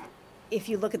 If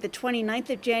you look at the 29th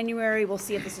of January, we'll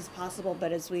see if this is possible,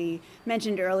 but as we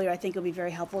mentioned earlier, I think it'll be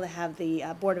very helpful to have the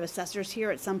Board of Assessors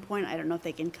here at some point. I don't know if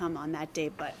they can come on that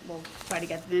date, but we'll try to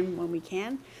get them in when we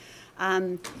can.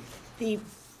 The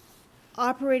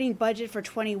operating budget for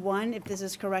 21, if this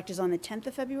is correct, is on the 10th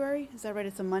of February. Is that right?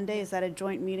 It's a Monday. Is that a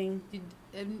joint meeting? Did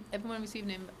everyone receive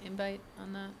an invite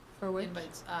on that? For which?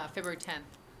 Invites, February 10th.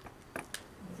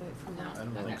 No? I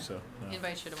don't Okay. think so, no.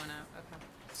 Invite should have went out, okay.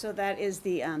 So that is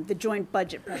the joint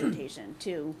budget presentation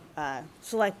to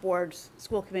Select Boards,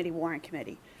 School Committee, Warrant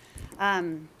Committee.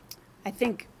 I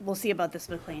think we'll see about this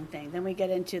McLean thing. Then we get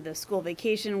into the school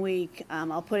vacation week.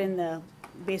 I'll put in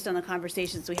based on the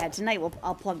conversations we had tonight,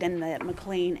 I'll plug in the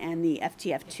McLean and the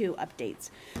FTF2 updates.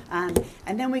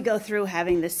 And then we go through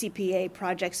having the CPA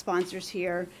project sponsors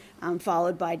here,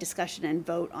 followed by discussion and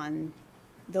vote on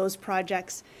those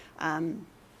projects.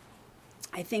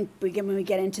 I think when we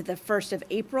get into the 1st of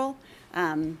April,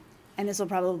 and this will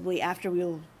probably, after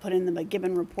we'll put in the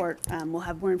McGibbon report, we'll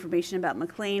have more information about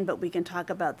McLean, but we can talk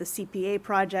about the CPA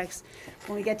projects.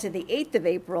 When we get to the 8th of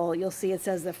April, you'll see it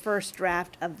says the first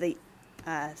draft of the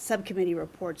subcommittee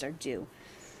reports are due.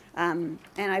 And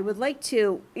I would like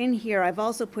to, in here, I've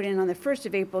also put in on the 1st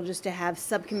of April just to have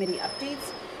subcommittee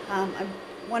updates. I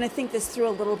want to think this through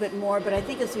a little bit more, but I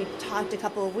think as we talked a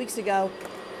couple of weeks ago,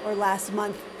 or last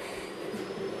month,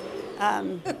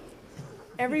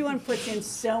 everyone puts in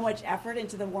so much effort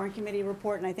into the Warrant Committee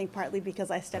report, and I think partly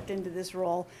because I stepped into this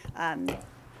role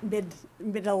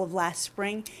middle of last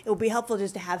spring, it will be helpful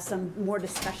just to have some more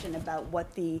discussion about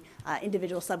what the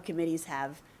individual subcommittees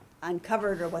have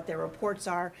uncovered or what their reports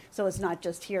are, so it's not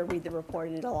just here, read the report,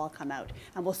 and it'll all come out.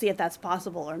 And we'll see if that's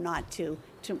possible or not to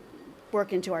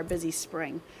work into our busy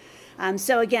spring.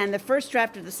 So again, the first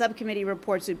draft of the subcommittee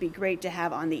reports would be great to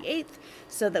have on the 8th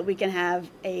so that we can have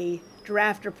a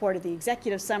draft report of the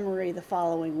executive summary the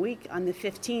following week on the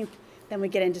 15th. Then we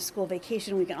get into school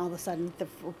vacation week and all of a sudden the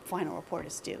final report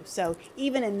is due. So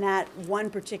even in that one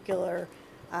particular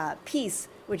piece,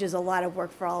 which is a lot of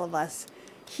work for all of us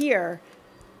here,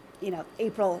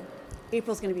 April's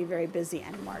going to be very busy,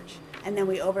 and March. And then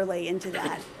we overlay into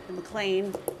that the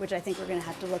McLean, which I think we're going to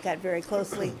have to look at very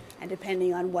closely, and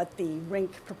depending on what the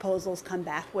RINC proposals come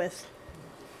back with,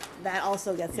 that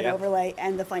also gets an overlay,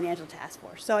 and the financial task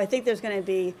force. So I think there's going to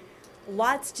be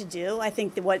lots to do. I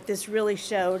think that what this really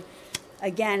showed,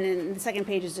 again, and the second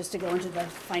page is just to go into the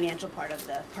financial part of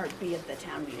the Part B of the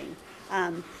town meeting.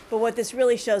 But what this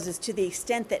really shows is to the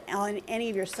extent that on any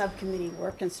of your subcommittee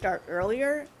work can start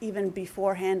earlier, even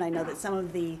beforehand. I know that some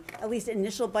of the, at least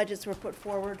initial budgets were put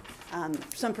forward.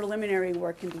 Some preliminary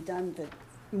work can be done. The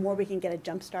more we can get a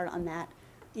jump start on that,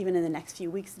 even in the next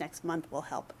few weeks, next month will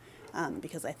help.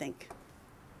 Because I think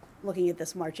looking at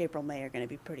this March, April, May are going to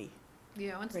be pretty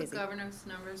Yeah, once crazy. the governance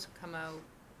numbers come out,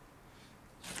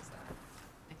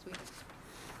 next week,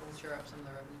 we'll shore up some of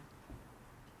the revenue.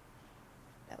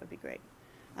 That would be great.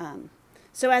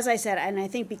 So as I said, and I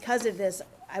think because of this,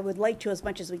 I would like to, as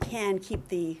much as we can, keep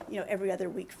the, every other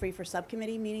week free for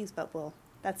subcommittee meetings, but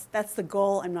that's the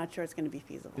goal. I'm not sure it's going to be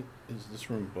feasible. Is this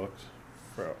room booked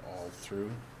for all through,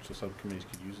 so subcommittees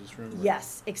could use this room? or-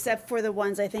 Yes, except for the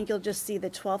ones, I think you'll just see the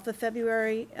 12th of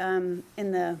February in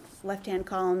the left-hand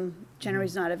column.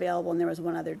 January's not available, and there was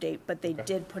one other date, but they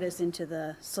did put us into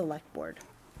the select board.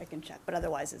 I can check, but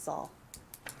otherwise it's all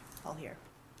here.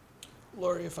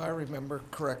 Lori, if I remember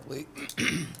correctly,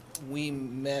 we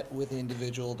met with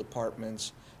individual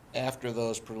departments after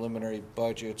those preliminary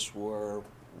budgets were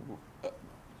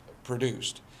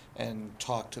produced and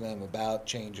talked to them about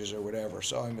changes or whatever.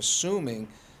 So I'm assuming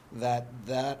that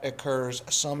occurs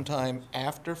sometime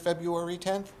after February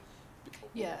 10th?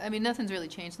 Yeah, I mean, nothing's really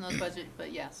changed in those budgets,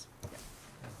 but yes. I mean,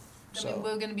 So-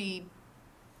 we're gonna be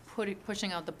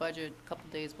pushing out the budget a couple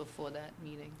days before that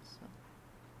meeting,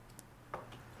 so.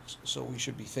 So we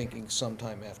should be thinking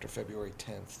sometime after February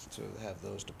 10th to have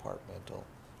those departmental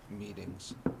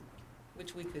meetings.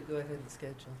 Which we could go ahead and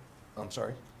schedule. I'm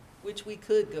sorry? Which we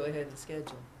could go ahead and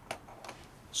schedule.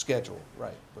 Schedule,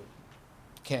 right, but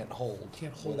can't hold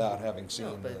without having seen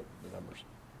No, the but- numbers.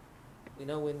 We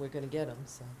know when we're gonna get them,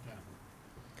 so.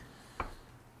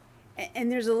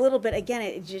 And there's a little bit, again,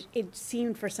 it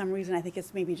seemed for some reason, I think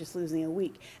it's maybe just losing a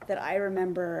week, that I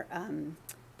remember,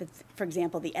 that, for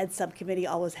example, the Ed Subcommittee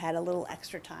always had a little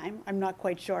extra time. I'm not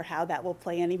quite sure how that will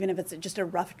play in, even if it's just a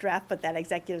rough draft, but that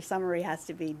executive summary has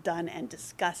to be done and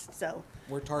discussed, so.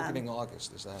 We're targeting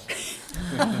August, is that?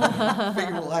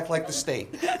 Figure we'll act like the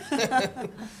state.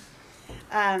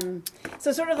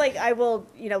 So sort of like I will,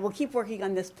 we'll keep working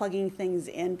on this, plugging things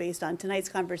in based on tonight's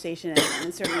conversation,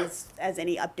 and certainly as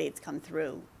any updates come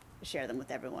through, share them with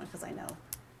everyone, because I know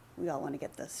we all want to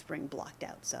get the spring blocked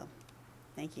out, so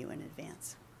thank you in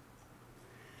advance.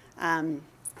 I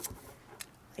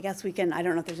guess we can, I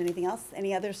don't know if there's anything else,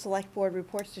 any other select board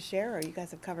reports to share, or you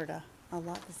guys have covered a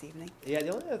lot this evening? Yeah,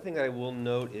 the only other thing that I will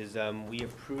note is we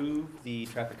approved the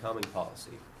traffic calming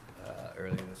policy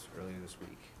earlier this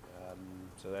week.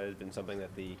 So that has been something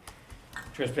that the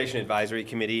Transportation Advisory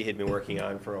Committee had been working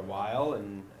on for a while,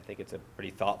 and I think it's a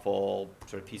pretty thoughtful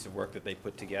sort of piece of work that they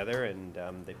put together, and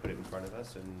they put it in front of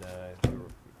us, and we were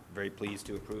very pleased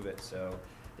to approve it. So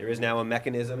there is now a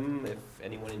mechanism if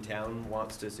anyone in town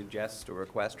wants to suggest or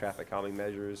request traffic calming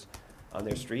measures on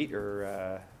their street,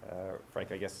 or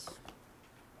frankly, I guess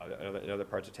in other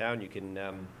parts of town, you can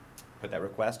put that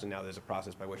request, and now there's a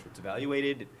process by which it's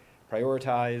evaluated,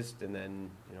 prioritized, and then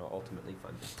ultimately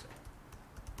funded. So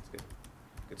it's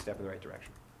good step in the right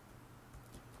direction.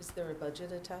 Is there a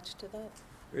budget attached to that?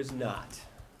 There is not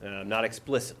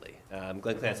explicitly.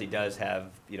 Glenn Clancy does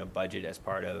have budget as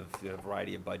part of a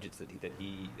variety of budgets that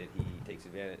he takes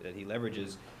advantage, that he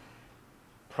leverages.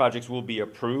 Projects will be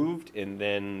approved, and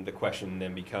then the question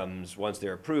then becomes, once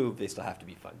they're approved, they still have to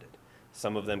be funded.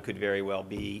 Some of them could very well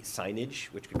be signage,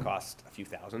 which could cost a few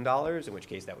 $1,000s, in which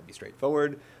case that would be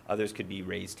straightforward. Others could be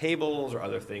raised tables or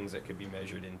other things that could be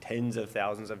measured in tens of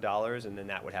thousands of dollars, and then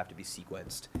that would have to be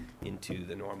sequenced into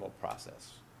the normal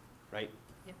process, right?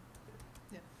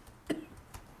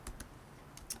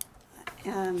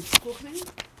 School committee?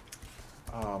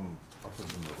 Other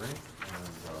than the rate, and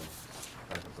the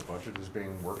fact that the budget is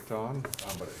being worked on,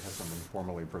 but it hasn't been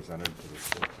formally presented to the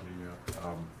school committee yet. I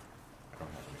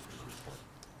don't have anything to report.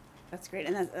 That's great,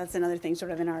 and that's another thing,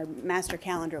 sort of in our master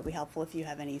calendar, it'll be helpful if you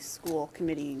have any school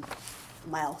committee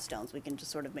milestones, we can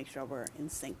just sort of make sure we're in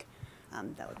sync.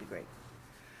 That would be great.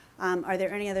 Are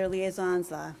there any other liaisons,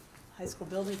 the high school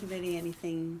building committee,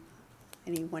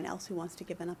 anyone else who wants to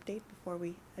give an update before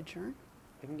we adjourn?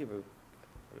 I can give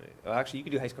actually, you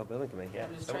could do high school building committee, yeah.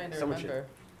 I'm just trying to remember.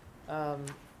 I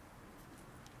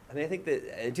mean, I think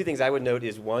that two things I would note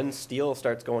is, one, steel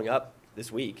starts going up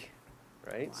this week,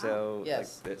 right? Wow. So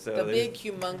Yes, so the there's big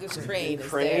humongous crane is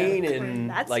crane there. and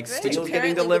That's like great. steel's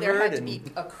getting Apparently, there delivered had to and be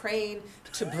a crane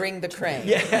to bring the crane.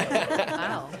 yeah.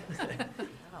 Wow.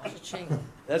 Cha-ching.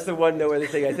 That's the one noteworthy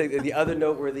thing. I think that the other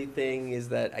noteworthy thing is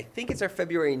that I think it's our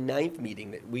February 9th meeting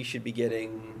that we should be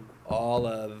getting all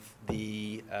of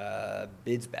the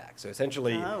bids back. So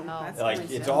essentially, That's like,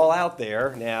 nice. it's all out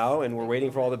there now, and we're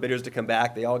waiting for all the bidders to come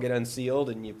back. They all get unsealed,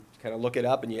 and you kind of look it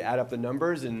up, and you add up the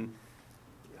numbers, and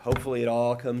hopefully it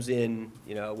all comes in,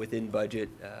 within budget,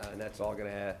 and that's all going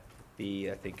to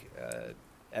be, I think,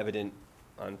 evident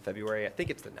on February. I think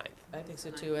it's the 9th. I think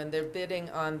so too, and they're bidding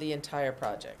on the entire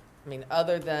project. I mean,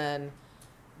 other than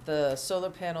the solar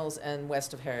panels and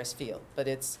west of Harris Field, but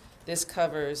this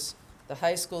covers the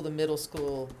high school, the middle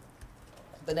school,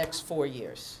 the next 4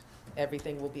 years.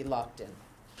 Everything will be locked in.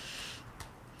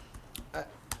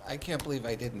 I can't believe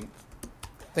I didn't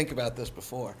think about this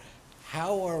before.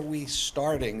 How are we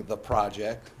starting the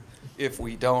project if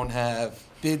we don't have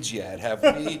bids yet? Have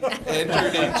we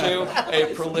entered into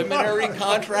a preliminary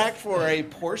contract for a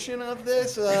portion of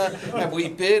this? Have we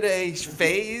bid a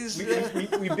phase?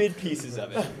 We bid pieces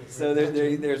of it. So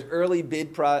there's early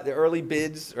bid. The early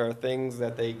bids are things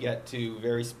that they get to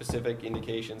very specific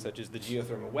indications, such as the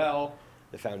geothermal well,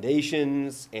 the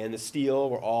foundations, and the steel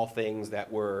were all things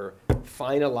that were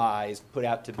finalized, put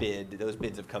out to bid. Those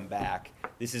bids have come back.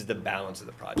 This is the balance of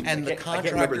the project. And the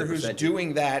contractor who's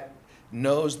doing that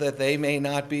knows that they may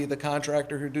not be the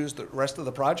contractor who does the rest of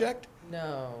the project?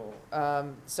 No,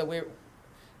 so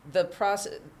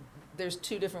there's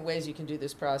two different ways you can do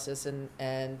this process,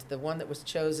 and the one that was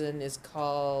chosen is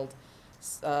called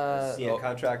CM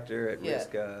contractor at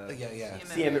risk.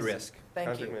 CM at risk. Thank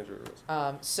Contract you. manager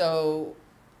at risk. So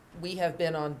we have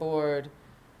been on board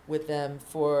with them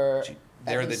for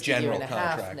They're the least a year general and a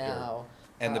half contractor. now.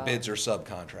 And the bids are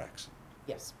subcontracts.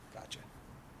 Yes. Gotcha.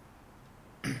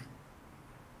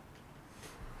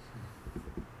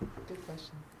 Good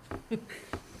question.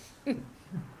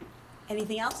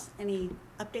 Anything else? Any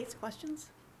updates,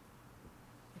 questions?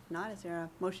 If not, is there a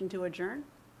motion to adjourn?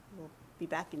 We'll be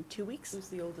back in 2 weeks. Who's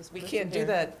the oldest We person can't do here?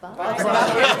 that. Bye. Bob's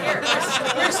not here.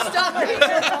 You're stuck here.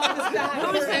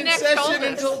 Who's the In next session oldest?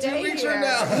 until 2 weeks from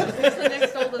now. Who's the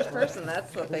next oldest person?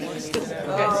 That's the thing we need to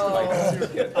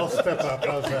know. I'll step up,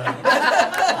 how's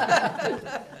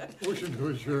that? Motion to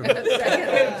adjourn.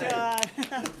 Good job.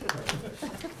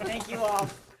 Thank you all.